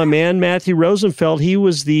 but my man, Matthew Rosenfeld, he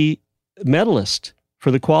was the medalist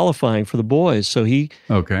for the qualifying for the boys. So he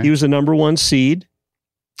was the number one seed,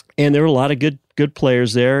 and there were a lot of good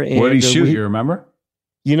players there. And what did he shoot? You remember?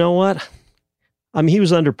 You know what? I mean, he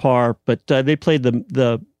was under par, but they played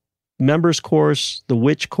the members course, the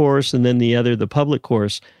witch course, and then the public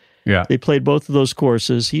course. Yeah, they played both of those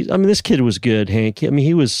courses. This kid was good, Hank. I mean,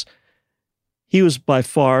 he was by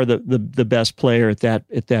far the best player at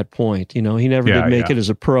that point. He never did make it as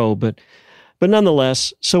a pro, but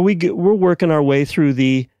nonetheless, so we're working our way through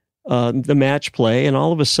the match play, and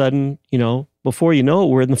all of a sudden, before you know it,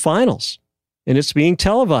 we're in the finals, and it's being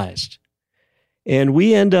televised. And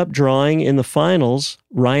we end up drawing in the finals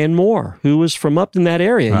Ryan Moore, who was from up in that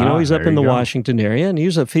area. He's up in the Washington area, and he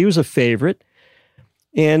was a favorite.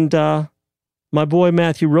 And my boy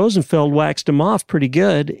Matthew Rosenfeld waxed him off pretty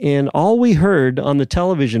good. And all we heard on the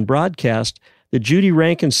television broadcast, that Judy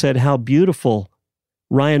Rankin said how beautiful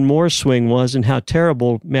Ryan Moore's swing was and how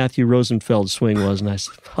terrible Matthew Rosenfeld's swing was. And I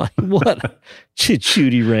said, what?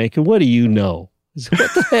 Judy Rankin, what do you know?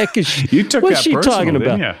 What the heck is she? You took what's that she personal, talking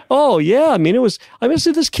about? Didn't you? Oh, yeah. I mean, I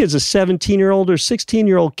said, this kid's a 17-year-old or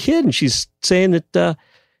 16-year-old kid, and she's saying that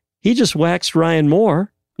he just waxed Ryan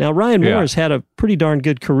Moore. Now, Ryan Moore has had a pretty darn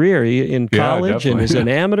good career in college and as an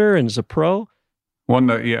amateur and as a pro. Won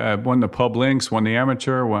the Pub Links, won the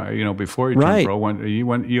amateur. Before he turned pro, he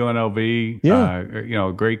went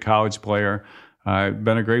UNLV. Great college player.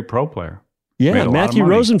 Been a great pro player. Yeah, Matthew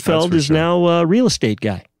Rosenfeld is now a real estate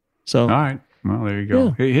guy. So all right, well there you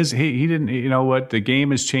go. Yeah. He didn't. You know what? The game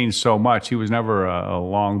has changed so much. He was never a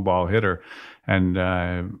long ball hitter, and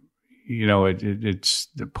it's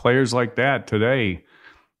the players like that today.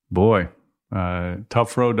 Boy,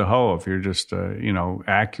 tough road to hoe if you're just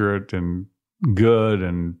accurate and good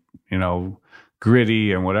and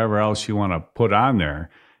gritty and whatever else you want to put on there.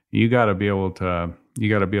 You got to be able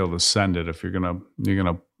to send it if you're gonna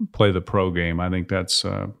play the pro game. I think that's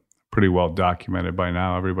pretty well documented by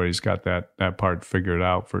now. Everybody's got that part figured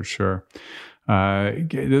out for sure.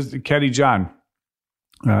 Caddie John,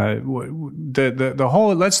 the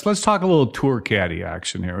whole let's talk a little tour caddy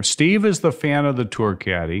action here. Steve is the fan of the tour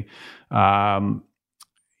caddy.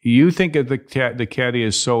 You think that the caddy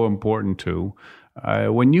is so important too.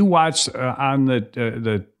 When you watch on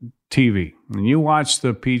the TV, when you watch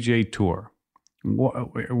the PGA Tour,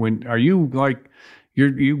 when are you like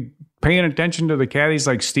you paying attention to the caddies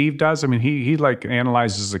like Steve does? I mean, he like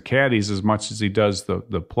analyzes the caddies as much as he does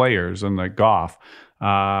the players and the golf.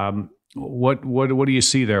 What do you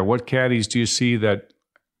see there? What caddies do you see that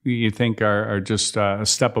you think are just a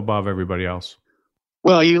step above everybody else?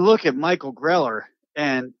 Well, you look at Michael Greller,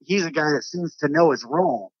 and he's a guy that seems to know his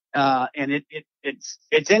role. And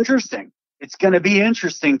it's interesting. It's going to be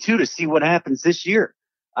interesting too to see what happens this year.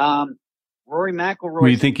 Rory McIlroy.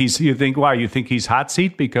 You think he's hot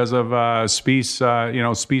seat because of Spieth?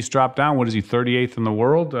 Spieth dropped down. What is he, 38th in the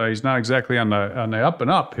world? He's not exactly on the up and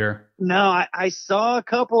up here. No, I saw a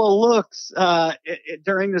couple of looks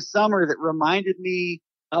during the summer that reminded me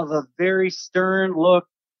of a very stern look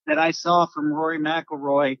that I saw from Rory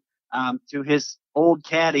McIlroy to his old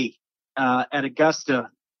caddy at Augusta,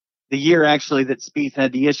 the year actually that Spieth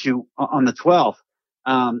had the issue on the 12th.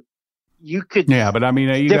 You could, yeah, but I mean,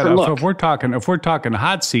 you got if we're talking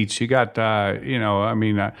hot seats, you got,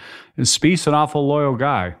 Spieth's an awful loyal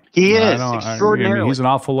guy. He is extraordinarily. He's an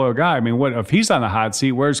awful loyal guy. I mean, what if he's on the hot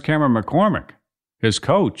seat? Where's Cameron McCormick, his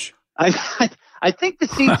coach? I think the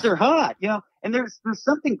seats are hot, and there's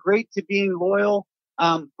something great to being loyal.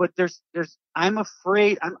 But I'm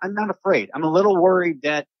afraid. I'm not afraid. I'm a little worried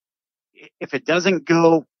that if it doesn't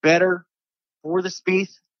go better for the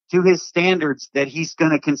Spieth to his standards that he's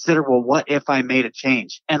going to consider, well, what if I made a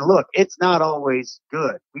change? And look, it's not always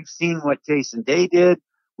good. We've seen what Jason Day did.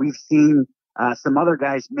 We've seen some other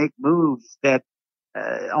guys make moves that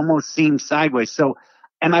almost seem sideways. So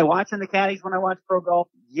am I watching the caddies when I watch pro golf?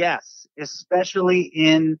 Yes, especially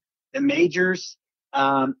in the majors.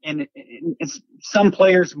 And it's some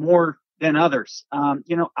players more than others.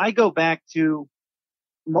 I go back to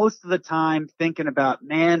most of the time thinking about,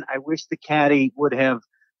 man, I wish the caddy would have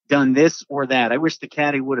done this or that. I wish the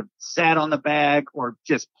caddy would have sat on the bag or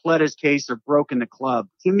just pled his case or broken the club.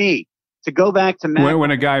 To me, to go back to Matt,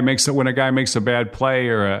 when a guy makes a bad play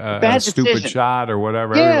or a stupid shot or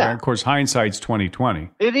whatever. Yeah. Of course, hindsight's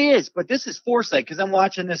 20/20. It is, but this is foresight because I'm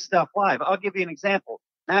watching this stuff live. I'll give you an example.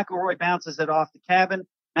 McIlroy bounces it off the cabin.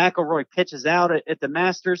 McIlroy pitches out at the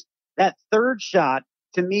Masters. That third shot,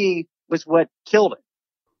 to me, was what killed it.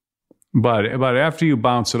 But after you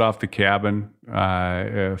bounce it off the cabin,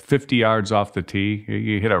 50 yards off the tee,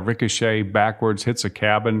 you hit a ricochet backwards, hits a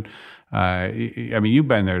cabin. I mean, you've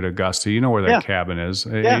been there to Augusta. You know where that cabin is.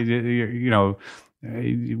 Yeah.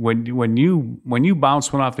 When you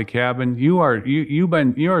bounce one off the cabin, you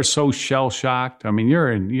are so shell shocked. I mean, you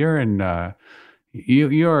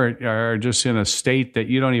are just in a state that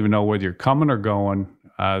you don't even know whether you're coming or going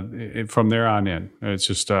from there on in. It's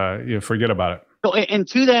just forget about it. So, and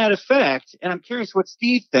to that effect, and I'm curious what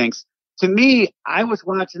Steve thinks. To me, I was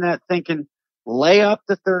watching that thinking, lay up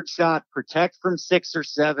the third shot, protect from 6 or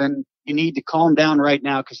 7. You need to calm down right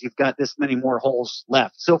now because you've got this many more holes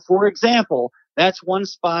left. So, for example, that's one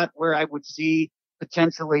spot where I would see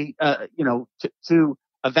potentially, to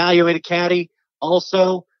evaluate a caddy.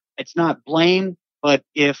 Also, it's not blame, but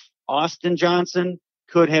if Austin Johnson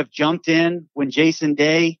could have jumped in when Jason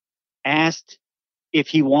Day asked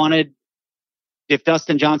if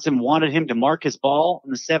Dustin Johnson wanted him to mark his ball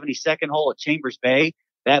in the 72nd hole at Chambers Bay,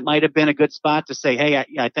 that might have been a good spot to say, hey,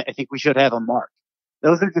 I think we should have him marked.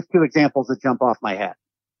 Those are just 2 examples that jump off my head.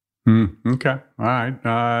 Okay. All right.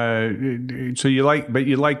 So you like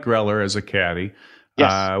Greller as a caddy.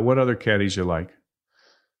 Yes. What other caddies you like?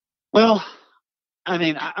 Well, I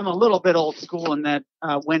mean, I'm a little bit old school in that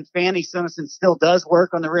when Fanny Simpson still does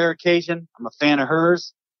work on the rare occasion, I'm a fan of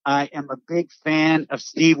hers. I am a big fan of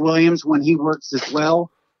Steve Williams when he works as well.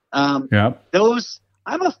 I'm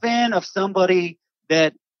a fan of somebody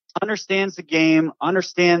that understands the game,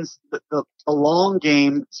 understands the long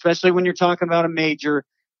game, especially when you're talking about a major,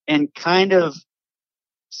 and kind of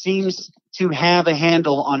seems to have a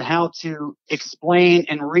handle on how to explain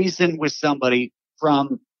and reason with somebody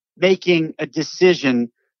from making a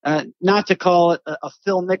decision. Not to call it a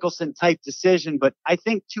Phil Mickelson type decision, but I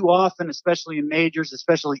think too often, especially in majors,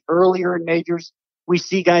 especially earlier in majors, we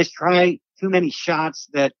see guys try too many shots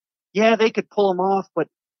that, they could pull them off, but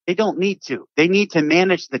they don't need to. They need to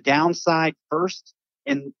manage the downside first.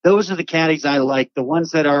 And those are the caddies I like, the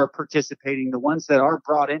ones that are participating, the ones that are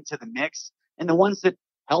brought into the mix, and the ones that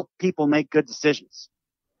help people make good decisions.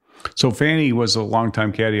 So Fanny was a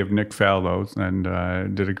longtime caddy of Nick Faldo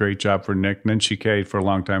and did a great job for Nick. And then she caddied for a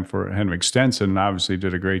long time for Henrik Stenson and obviously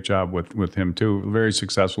did a great job with him too. Very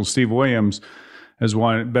successful. Steve Williams has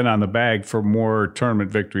been on the bag for more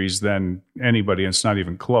tournament victories than anybody. And it's not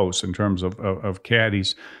even close in terms of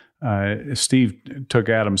caddies. Steve took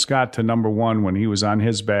Adam Scott to number 1 when he was on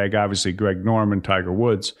his bag. Obviously, Greg Norman, Tiger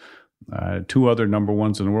Woods, 2 other number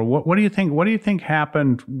 1s in the world. What do you think? What do you think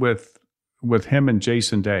happened with him and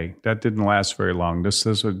Jason Day? That didn't last very long. This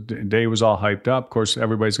Day was all hyped up. Of course,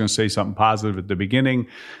 everybody's going to say something positive at the beginning,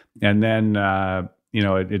 and then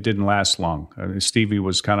it didn't last long. Stevie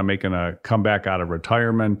was kind of making a comeback out of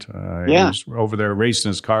retirement. He was over there racing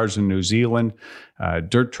his cars in New Zealand,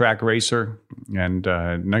 dirt track racer, and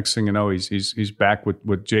next thing you know, he's back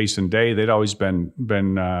with Jason Day. They'd always been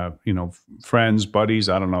friends, buddies.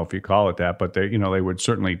 I don't know if you call it that, but they would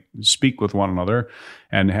certainly speak with one another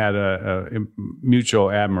and had a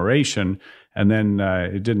mutual admiration. And then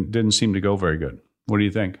it didn't seem to go very good. What do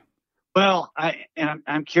you think? Well,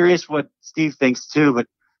 I'm curious what Steve thinks too, but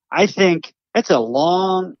I think it's a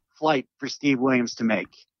long flight for Steve Williams to make.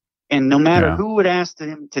 And no matter who would ask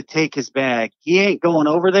him to take his bag, he ain't going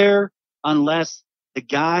over there unless the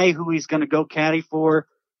guy who he's going to go caddy for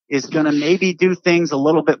is going to maybe do things a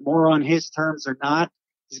little bit more on his terms or not.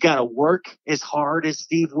 He's got to work as hard as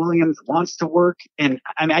Steve Williams wants to work. And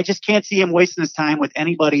I mean, I just can't see him wasting his time with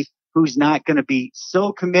anybody who's not going to be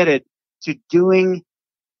so committed to doing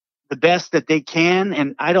the best that they can.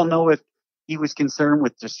 And I don't know if he was concerned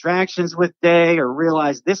with distractions with Day or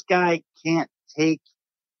realized this guy can't take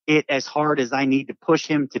it as hard as I need to push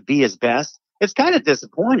him to be his best. It's kind of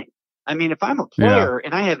disappointing. I mean, if I'm a player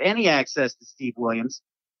and I have any access to Steve Williams,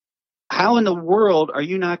 how in the world are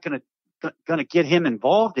you not going to get him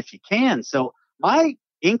involved if you can? So my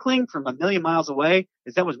inkling from a million miles away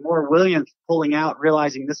is that was more Williams pulling out,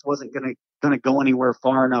 realizing this wasn't going to go anywhere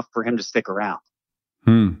far enough for him to stick around.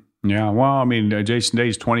 Yeah, well, I mean, Jason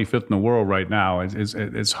Day's 25th in the world right now.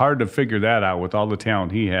 It's hard to figure that out with all the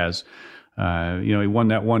talent he has. He won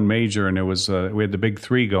that one major, and it was we had the big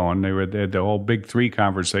three going. They had the whole big three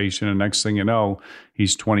conversation, and next thing you know,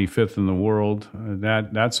 he's 25th in the world.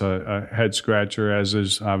 That's a head scratcher, as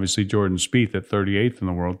is obviously Jordan Spieth at 38th in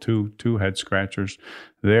the world. Two head scratchers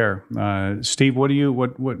there. Steve, what do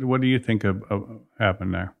you think of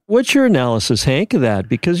happened there? What's your analysis, Hank, of that?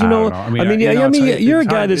 Because you're a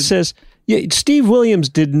guy that says Steve Williams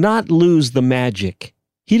did not lose the magic.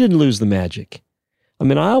 He didn't lose the magic. I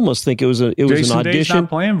mean, I almost think it was an audition. Jason Day's not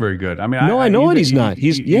playing very good. I mean, I know he's not.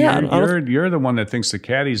 You're the one that thinks the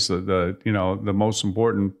caddy's the most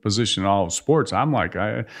important position in all of sports. I'm like,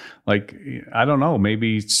 I don't know.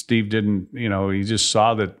 Maybe Steve didn't. He just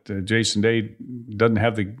saw that Jason Day doesn't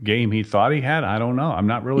have the game he thought he had. I don't know. I'm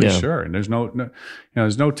not really sure. And there's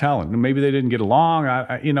no telling. Maybe they didn't get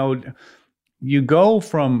along. You go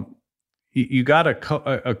from. You got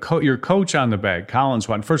your coach on the bag, Colin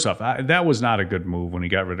Swatton. First off, that was not a good move when he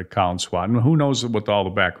got rid of Colin Swatton. Who knows what all the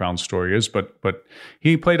background story is, but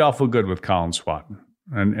he played awful good with Colin Swatton.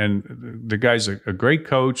 And the guy's a great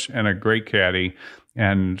coach and a great caddy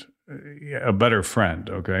and a better friend,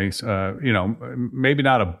 okay? Maybe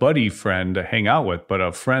not a buddy friend to hang out with, but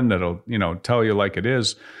a friend that'll, tell you like it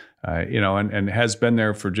is. And has been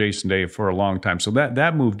there for Jason Day for a long time. So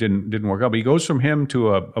that move didn't work out. But he goes from him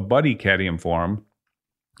to a buddy caddying for him,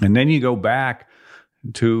 and then you go back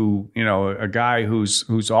to a guy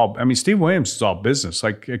who's all. I mean, Steve Williams is all business.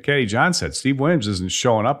 Like Caddie John said, Steve Williams isn't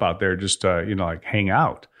showing up out there just like hang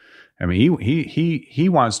out. I mean, he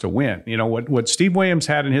wants to win. What Steve Williams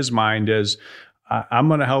had in his mind is, I'm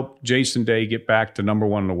going to help Jason Day get back to number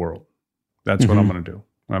one in the world. That's what I'm going to do.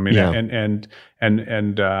 I mean,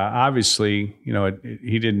 and obviously,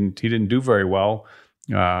 he didn't do very well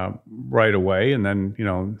right away, and then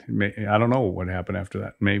I don't know what happened after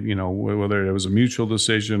that. Maybe whether it was a mutual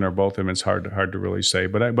decision or both of them. It's hard to really say.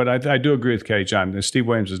 But I do agree with Caddie John. Steve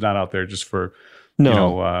Williams is not out there just for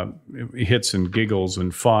hits and giggles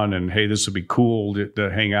and fun and hey, this would be cool to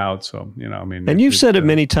hang out. So and you've said it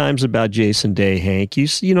many times about Jason Day, Hank.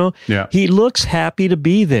 He looks happy to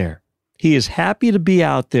be there. He is happy to be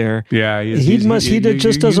out there. Yeah, he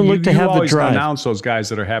just doesn't look to have the drive. You announce those guys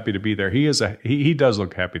that are happy to be there. He does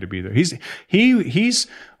look happy to be there. He's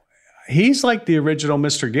like the original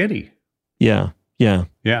Mr. Giddy. Yeah,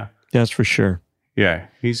 that's for sure. Yeah,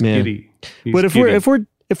 he's giddy. But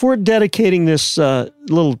if we're dedicating this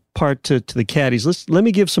little part to the caddies, let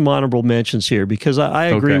me give some honorable mentions here because I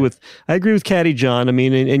agree with Caddie John. I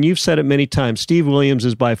mean, and you've said it many times. Steve Williams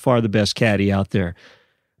is by far the best caddy out there.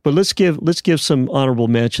 But let's give some honorable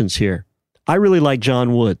mentions here. I really like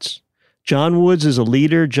John Woods. John Woods is a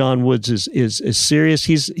leader. John Woods is serious.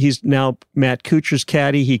 He's now Matt Kuchar's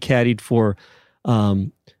caddy. He caddied for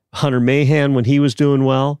Hunter Mahan when he was doing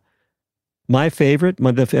well. My favorite,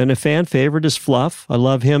 and a fan favorite, is Fluff. I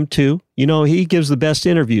love him too. He gives the best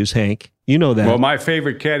interviews, Hank. You know that. Well, my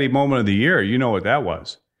favorite caddy moment of the year, you know what that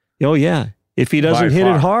was. Oh yeah. If he doesn't hit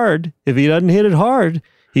it hard,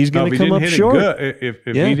 he's going to come up short. If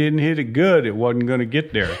he didn't hit it good, it wasn't going to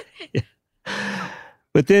get there.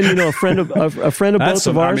 But then, a friend of both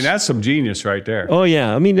of ours. I mean, that's some genius right there. Oh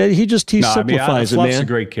yeah, I mean, he simplifies it, man. Fluff's a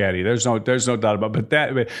great caddy. There's no doubt about it.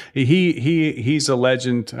 But he's a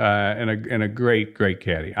legend and a great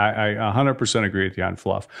caddy. I 100% agree with you on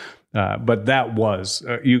Fluff. But that was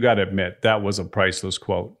you got to admit that was a priceless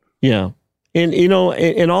quote. Yeah. And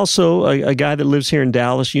and also a guy that lives here in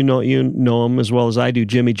Dallas, you know him as well as I do,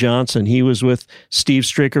 Jimmy Johnson. He was with Steve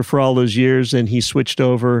Stricker for all those years, and he switched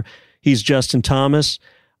over. He's Justin Thomas.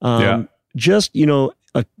 Just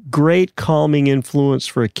a great calming influence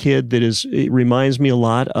for a kid it reminds me a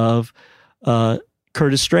lot of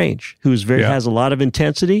Curtis Strange, who's has a lot of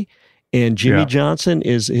intensity, and Jimmy Johnson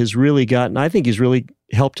has really gotten. I think he's really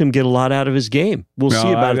helped him get a lot out of his game. We'll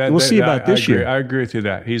see about this year. I agree with you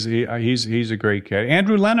that he's a great caddy.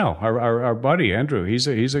 Andrew Leno, our buddy Andrew,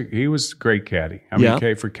 he was a great caddy. I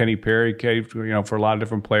mean, for Kenny Perry, caddy for a lot of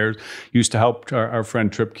different players. Used to help our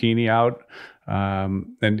friend Trip Keeney out,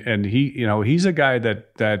 and he he's a guy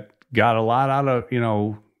that got a lot out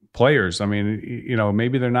of players. I mean,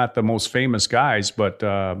 maybe they're not the most famous guys, but.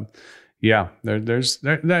 I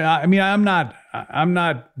mean, I'm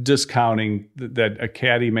not discounting that a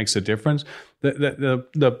caddy makes a difference.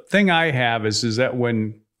 The thing I have is that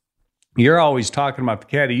when you're always talking about the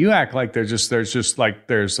caddy. You act like there's just a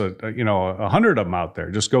 100 of them out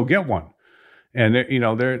there. Just go get one. And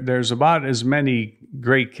there's about as many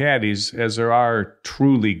great caddies as there are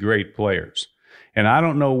truly great players. And I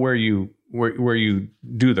don't know where you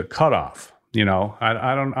do the cutoff. I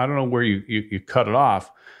don't know where you cut it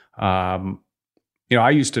off. I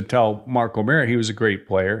used to tell Mark O'Meara he was a great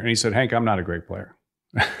player, and he said, "Hank, I'm not a great player."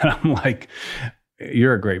 I'm like,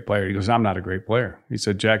 "You're a great player." He goes, "I'm not a great player." He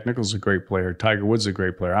said, "Jack Nicklaus is a great player. Tiger Woods is a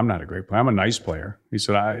great player. I'm not a great player. I'm a nice player." He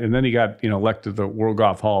said, and then he got elected to the World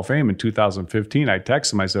Golf Hall of Fame in 2015. I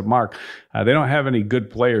texted him. I said, "Mark, they don't have any good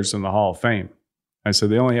players in the Hall of Fame." I said,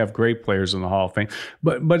 "They only have great players in the Hall of Fame."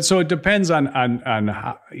 But so it depends on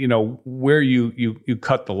how, where you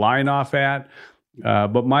cut the line off at.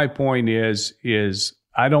 But my point is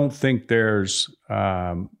I don't think there's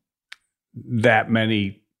that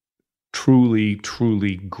many truly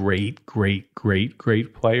great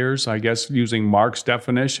players, I guess, using Mark's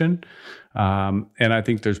definition. And I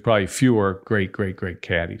think there's probably fewer great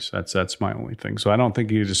caddies. That's my only thing. So I don't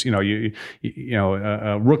think you just,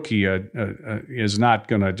 a rookie is not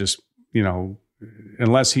going to just,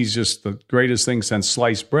 unless he's just the greatest thing since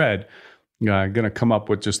sliced bread, going to come up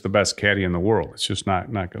with just the best caddy in the world. It's just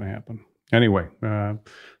not going to happen. Anyway,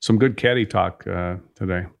 some good caddy talk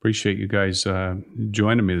today. Appreciate you guys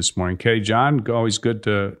joining me this morning. Caddy John, always good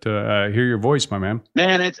to hear your voice, my man.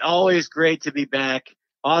 Man, it's always great to be back.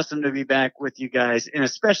 Awesome to be back with you guys, and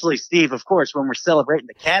especially Steve, of course, when we're celebrating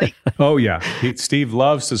the caddy. Oh yeah, Steve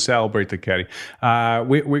loves to celebrate the caddy.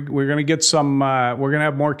 We're going to get some. We're going to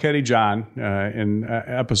have more Caddy John in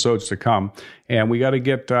episodes to come, and we got to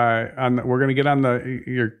get on. We're going to get on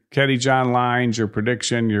your Caddy John lines, your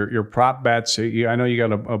prediction, your prop bets. I know you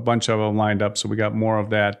got a bunch of them lined up, so we got more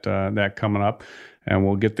of that coming up. And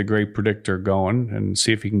we'll get the great predictor going and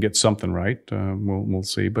see if he can get something right. We'll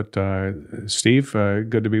see. But Steve,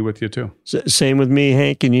 good to be with you too. Same with me,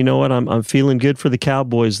 Hank. And you know what? I'm feeling good for the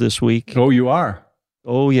Cowboys this week. Oh, you are?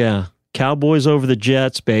 Oh yeah, Cowboys over the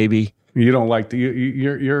Jets, baby. You don't like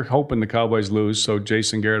you're hoping the Cowboys lose, so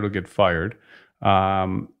Jason Garrett will get fired.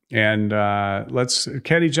 Let's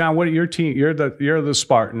Caddy John. What are your team? You're the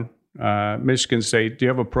Spartan. Michigan State. Do you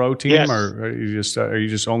have a pro team, yes, or are you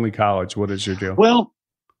just only college? What is your deal? Well,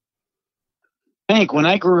 Hank, when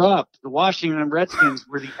I grew up, the Washington Redskins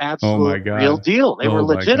were the absolute real deal. They were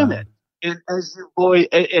legitimate. And as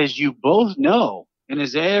you both know, and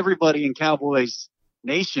as everybody in Cowboys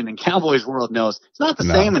Nation and Cowboys world knows, it's not the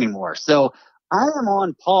same anymore. So I am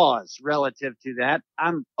on pause relative to that.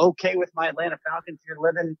 I'm okay with my Atlanta Falcons here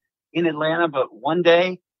living in Atlanta, but one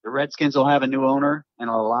day the Redskins will have a new owner, and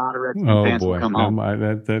a lot of Redskins fans will come home.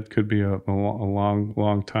 That could be a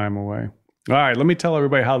long time away. All right, let me tell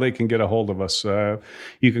everybody how they can get a hold of us.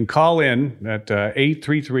 You can call in at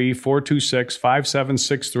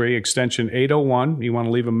 833-426-5763, extension 801. You want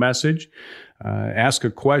to leave a message, ask a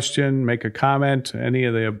question, make a comment, any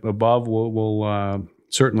of the above, we'll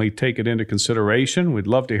certainly take it into consideration. We'd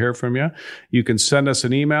love to hear from you. You can send us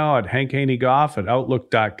an email at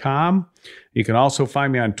hankhanegolf@outlook.com. You can also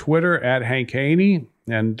find me on Twitter at Hank Haney.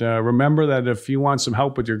 And remember that if you want some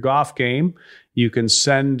help with your golf game, you can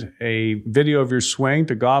send a video of your swing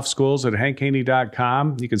to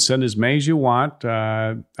golfschools@hankhaney.com. You can send as many as you want.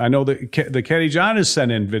 I know that the Caddy John has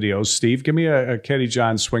sent in videos. Steve, give me a Caddy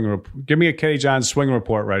John swing report. Give me a Caddy John swing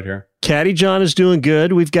report right here. Caddy John is doing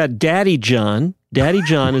good. We've got Daddy John. Daddy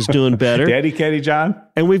John is doing better. Daddy Caddy John?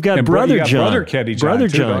 And we've got Brother John. Brother Caddy John. Brother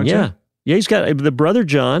too, John, yeah. You? Yeah, he's got the Brother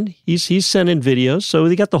John. He's sent in videos. So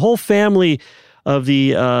they got the whole family of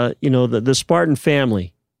the the Spartan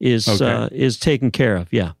family is taken care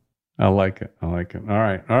of. Yeah. I like it. All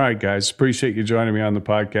right, guys. Appreciate you joining me on the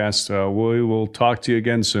podcast. We will talk to you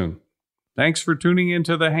again soon. Thanks for tuning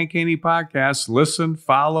into the Hank Haney Podcast. Listen,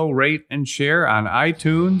 follow, rate, and share on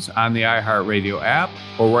iTunes, on the iHeartRadio app,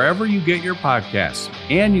 or wherever you get your podcasts.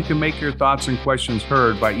 And you can make your thoughts and questions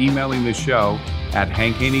heard by emailing the show at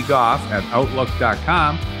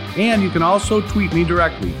hankhaneygolf@outlook.com. And you can also tweet me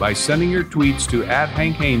directly by sending your tweets to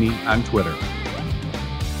 @HankHaney on Twitter.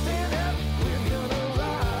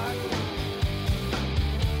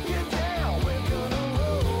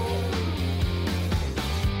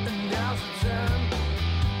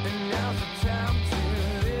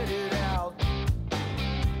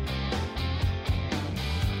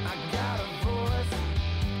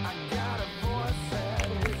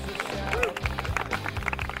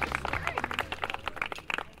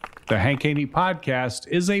 The Hank Haney Podcast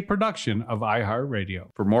is a production of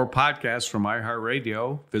iHeartRadio. For more podcasts from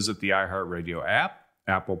iHeartRadio, visit the iHeartRadio app,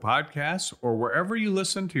 Apple Podcasts, or wherever you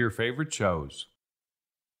listen to your favorite shows.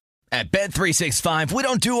 At Bet365, we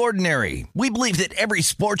don't do ordinary. We believe that every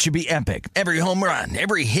sport should be epic. Every home run,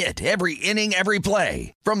 every hit, every inning, every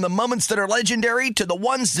play. From the moments that are legendary to the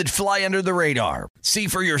ones that fly under the radar. See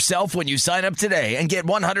for yourself when you sign up today and get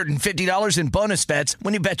 $150 in bonus bets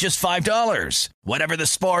when you bet just $5. Whatever the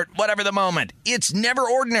sport, whatever the moment, it's never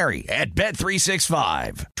ordinary at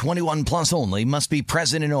Bet365. 21 plus only. Must be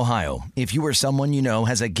present in Ohio. If you or someone you know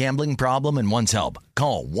has a gambling problem and wants help,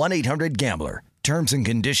 call 1-800-GAMBLER. Terms and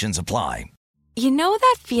conditions apply. You know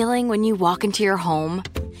that feeling when you walk into your home,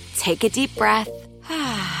 take a deep breath,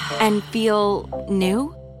 and feel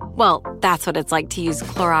new? Well, that's what it's like to use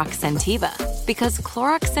Clorox Scentiva. Because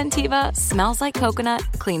Clorox Scentiva smells like coconut,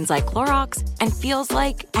 cleans like Clorox, and feels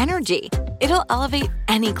like energy. It'll elevate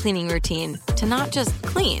any cleaning routine to not just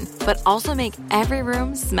clean, but also make every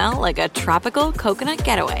room smell like a tropical coconut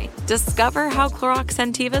getaway. Discover how Clorox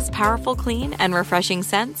Scentiva's powerful clean and refreshing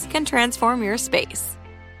scents can transform your space.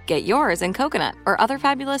 Get yours in coconut or other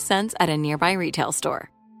fabulous scents at a nearby retail store.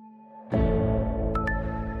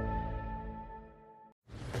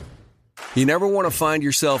 You never want to find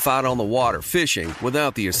yourself out on the water fishing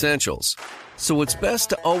without the essentials. So it's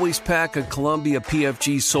best to always pack a Columbia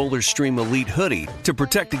PFG Solar Stream Elite hoodie to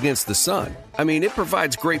protect against the sun. I mean, it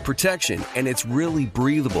provides great protection and it's really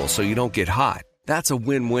breathable so you don't get hot. That's a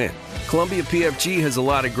win-win. Columbia PFG has a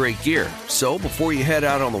lot of great gear. So before you head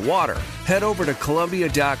out on the water, head over to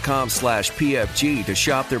Columbia.com/PFG to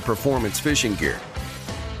shop their performance fishing gear.